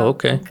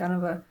 Okay. I'm kind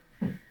of a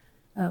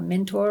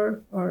mentor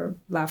or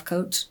life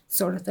coach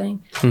sort of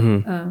thing.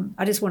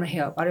 I just want to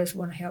help. I just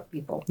want to help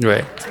people.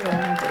 Right. That's what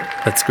I want to do.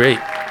 That's great.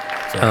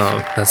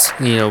 That's,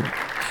 you know,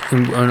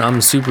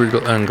 I'm super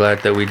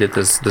glad that we did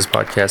this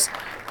podcast.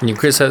 You know,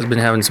 Chris has been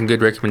having some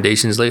good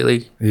recommendations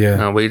lately.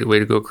 Yeah. Way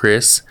to go,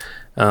 Chris.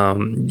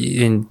 And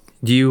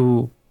do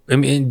you? I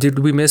mean, did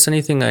we miss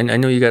anything? I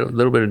know you got a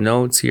little bit of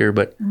notes here,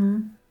 but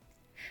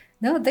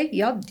No,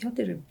 y'all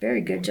did a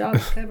very good job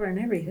covering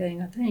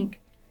everything, I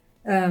think.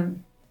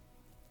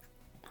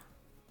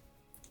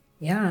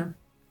 Yeah,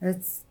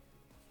 it's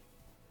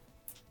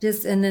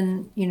just, and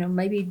then, you know,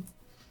 maybe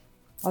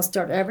I'll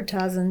start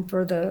advertising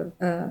for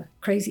the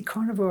Crazy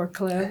Carnivore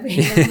Club.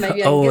 You know,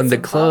 maybe I can get and the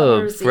some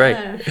club, followers.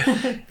 right.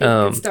 People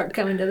can start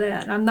coming to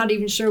that. I'm not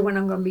even sure when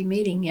I'm going to be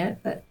meeting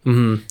yet, but.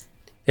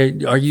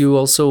 Are you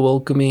also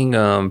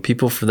welcoming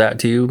people for that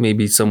too?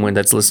 Maybe someone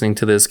that's listening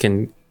to this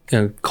can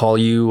call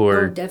you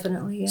or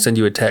definitely, yeah. send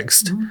you a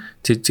text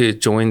to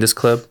join this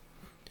club?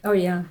 Oh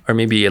yeah. Or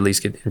maybe at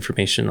least get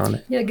information on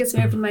it. Yeah, get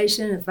some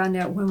information and find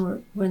out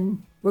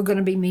when we're going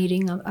to be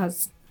meeting. I'm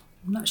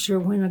not sure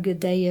when a good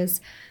day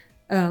is.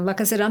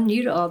 Like I said, I'm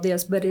new to all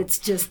this, but it's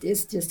just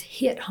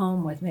hit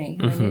home with me.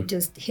 I mean, it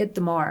just hit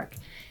the mark,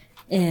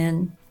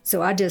 and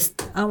so I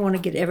want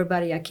to get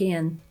everybody I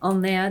can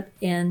on that.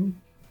 And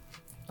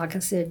like I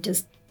said,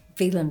 just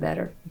feeling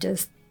better.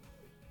 Just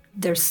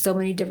there's so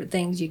many different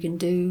things you can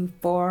do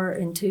for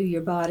and to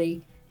your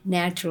body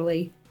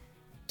naturally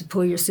to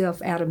pull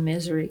yourself out of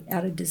misery,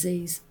 out of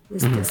disease.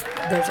 It's just,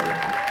 there's a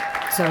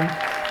lot. So.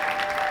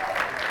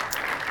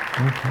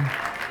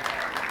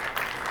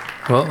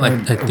 Well, I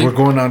think we're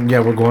going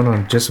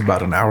on just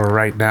about an hour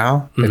right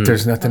now. If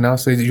there's nothing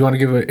else, do you want to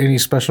give any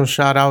special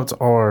shout outs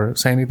or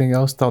say anything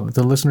else to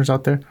the listeners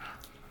out there?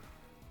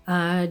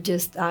 I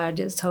just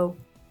hope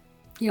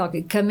y'all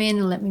could come in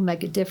and let me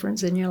make a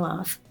difference in your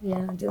life.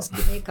 Yeah, just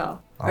give me a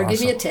call or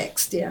give me a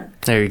text. Yeah.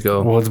 There you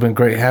go. Well, it's been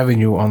great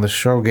having you on the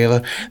show,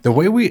 Gayla. The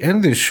way we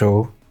end this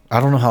show, I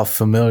don't know how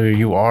familiar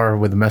you are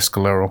with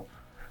Mescalero,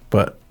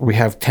 but we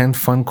have 10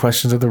 fun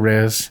questions of the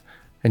res,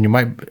 and you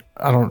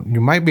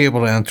might be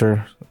able to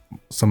answer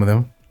some of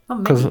them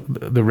because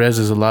the res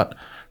is a lot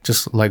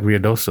just like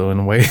Ruidoso in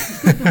a way.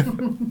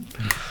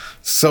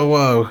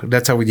 So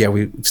that's how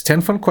it's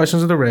 10 fun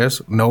questions of the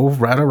res. No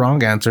right or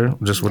wrong answer,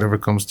 just whatever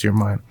comes to your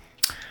mind.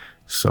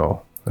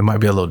 So it might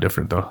be a little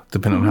different though,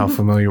 depending on how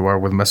familiar you are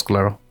with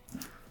Mescalero.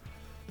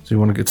 So you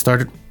want to get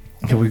started?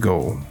 Here we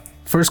go.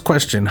 First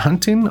question,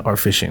 hunting or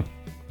fishing?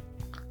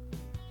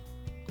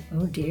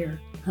 Oh dear,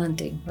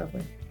 hunting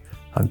probably.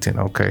 Hunting,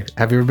 okay.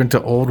 Have you ever been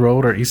to Old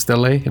Road or East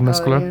LA in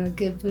Mescalero? Oh, yeah,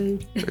 good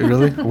food.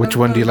 Really? Which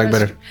one do you like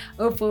better?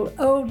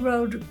 Old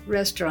Road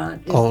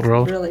restaurant is Old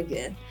Road? really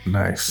good.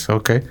 Nice,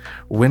 okay.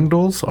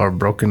 Windles or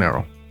Broken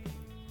Arrow?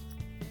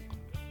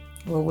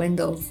 Well,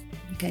 Wendell's,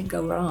 you can't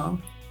go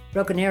wrong.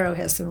 Broken Arrow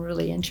has some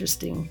really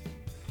interesting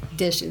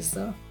dishes,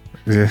 though.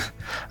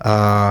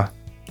 Yeah.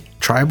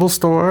 Tribal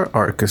store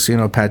or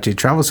Casino Apache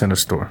Travel Center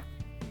store?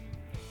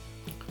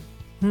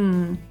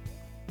 I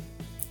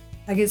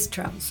guess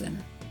Travel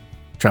Center.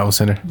 Travel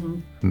Center?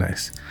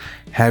 Nice.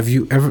 Have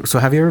you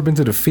ever been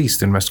to the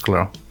Feast in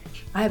Mescalero?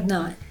 I have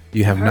not.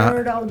 You have not?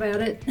 Heard all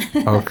about it.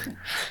 Okay.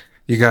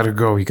 You gotta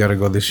go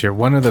this year.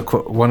 One of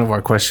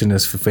our questions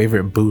is for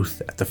favorite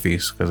booth at the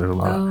Feast, because there's a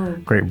lot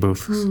of great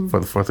booths for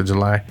the 4th of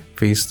July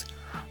Feast.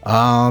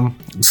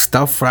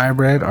 Stuffed fry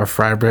bread or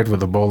fry bread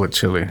with a bowl of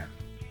chili?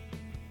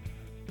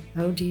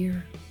 Oh,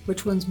 dear.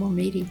 Which one's more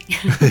meaty?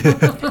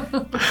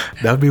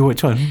 That'd be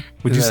which one?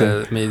 Would you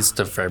say? Maybe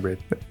stuffed fry bread.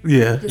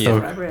 Yeah. Just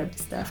fry bread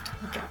stuffed.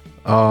 Okay.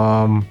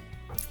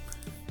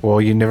 Well,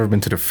 you've never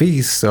been to the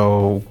Feast,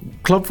 so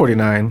Club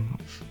 49.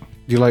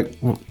 You like?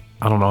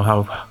 I don't know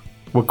how.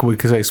 What could we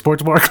say?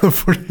 Sports bar Club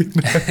 49?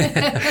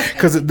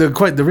 Because the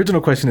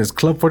original question is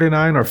Club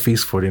 49 or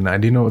Feast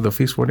 49. Do you know what the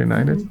Feast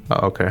 49 is?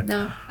 Oh, okay.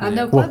 No, I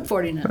know Club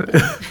 49.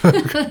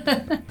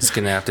 Just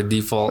gonna have to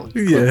default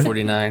Club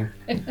 49.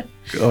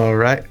 All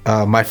right.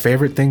 My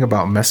favorite thing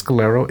about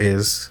Mescalero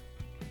is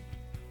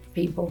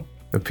People.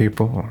 the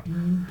people.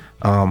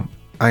 I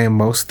am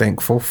most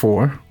thankful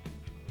for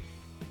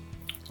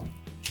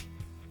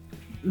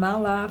My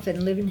life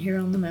and living here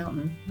on the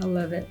mountain. I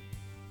love it.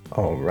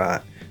 All right.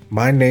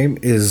 My name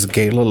is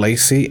Gayla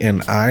Lacey,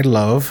 and I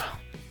love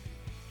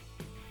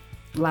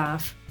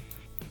Life.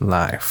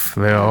 life.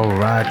 All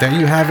right. There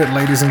you have it,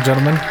 ladies and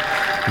gentlemen.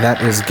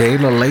 That is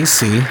Gayla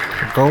Lacey.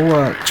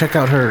 Go check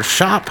out her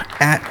shop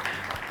at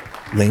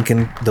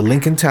the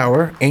Lincoln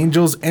Tower,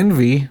 Angels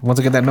Envy. Once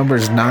again, that number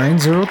is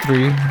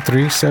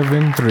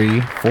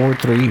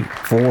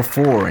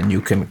 903-373-4344, and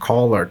you can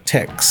call or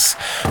text.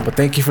 But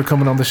thank you for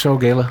coming on the show,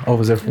 Gayla. Oh,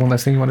 was there one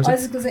last thing you want to say? I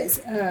was going to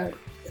say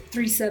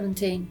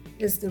 317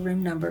 is the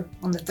room number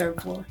on the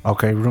 3rd floor.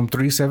 Okay, room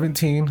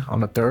 317 on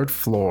the 3rd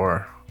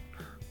floor.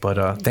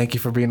 But thank you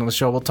for being on the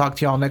show. We'll talk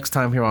to y'all next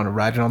time here on the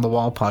Riding on the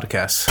Wall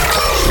podcast.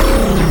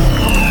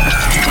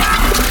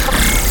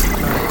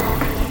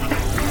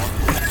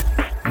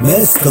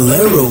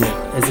 Mescalero.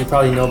 As you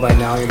probably know by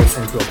now, you're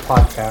listening to a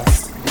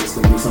podcast.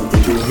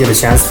 Give a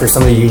chance for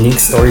some of the unique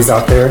stories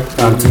out there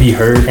to be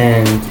heard,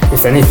 and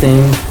if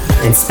anything,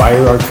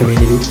 inspire our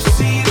community.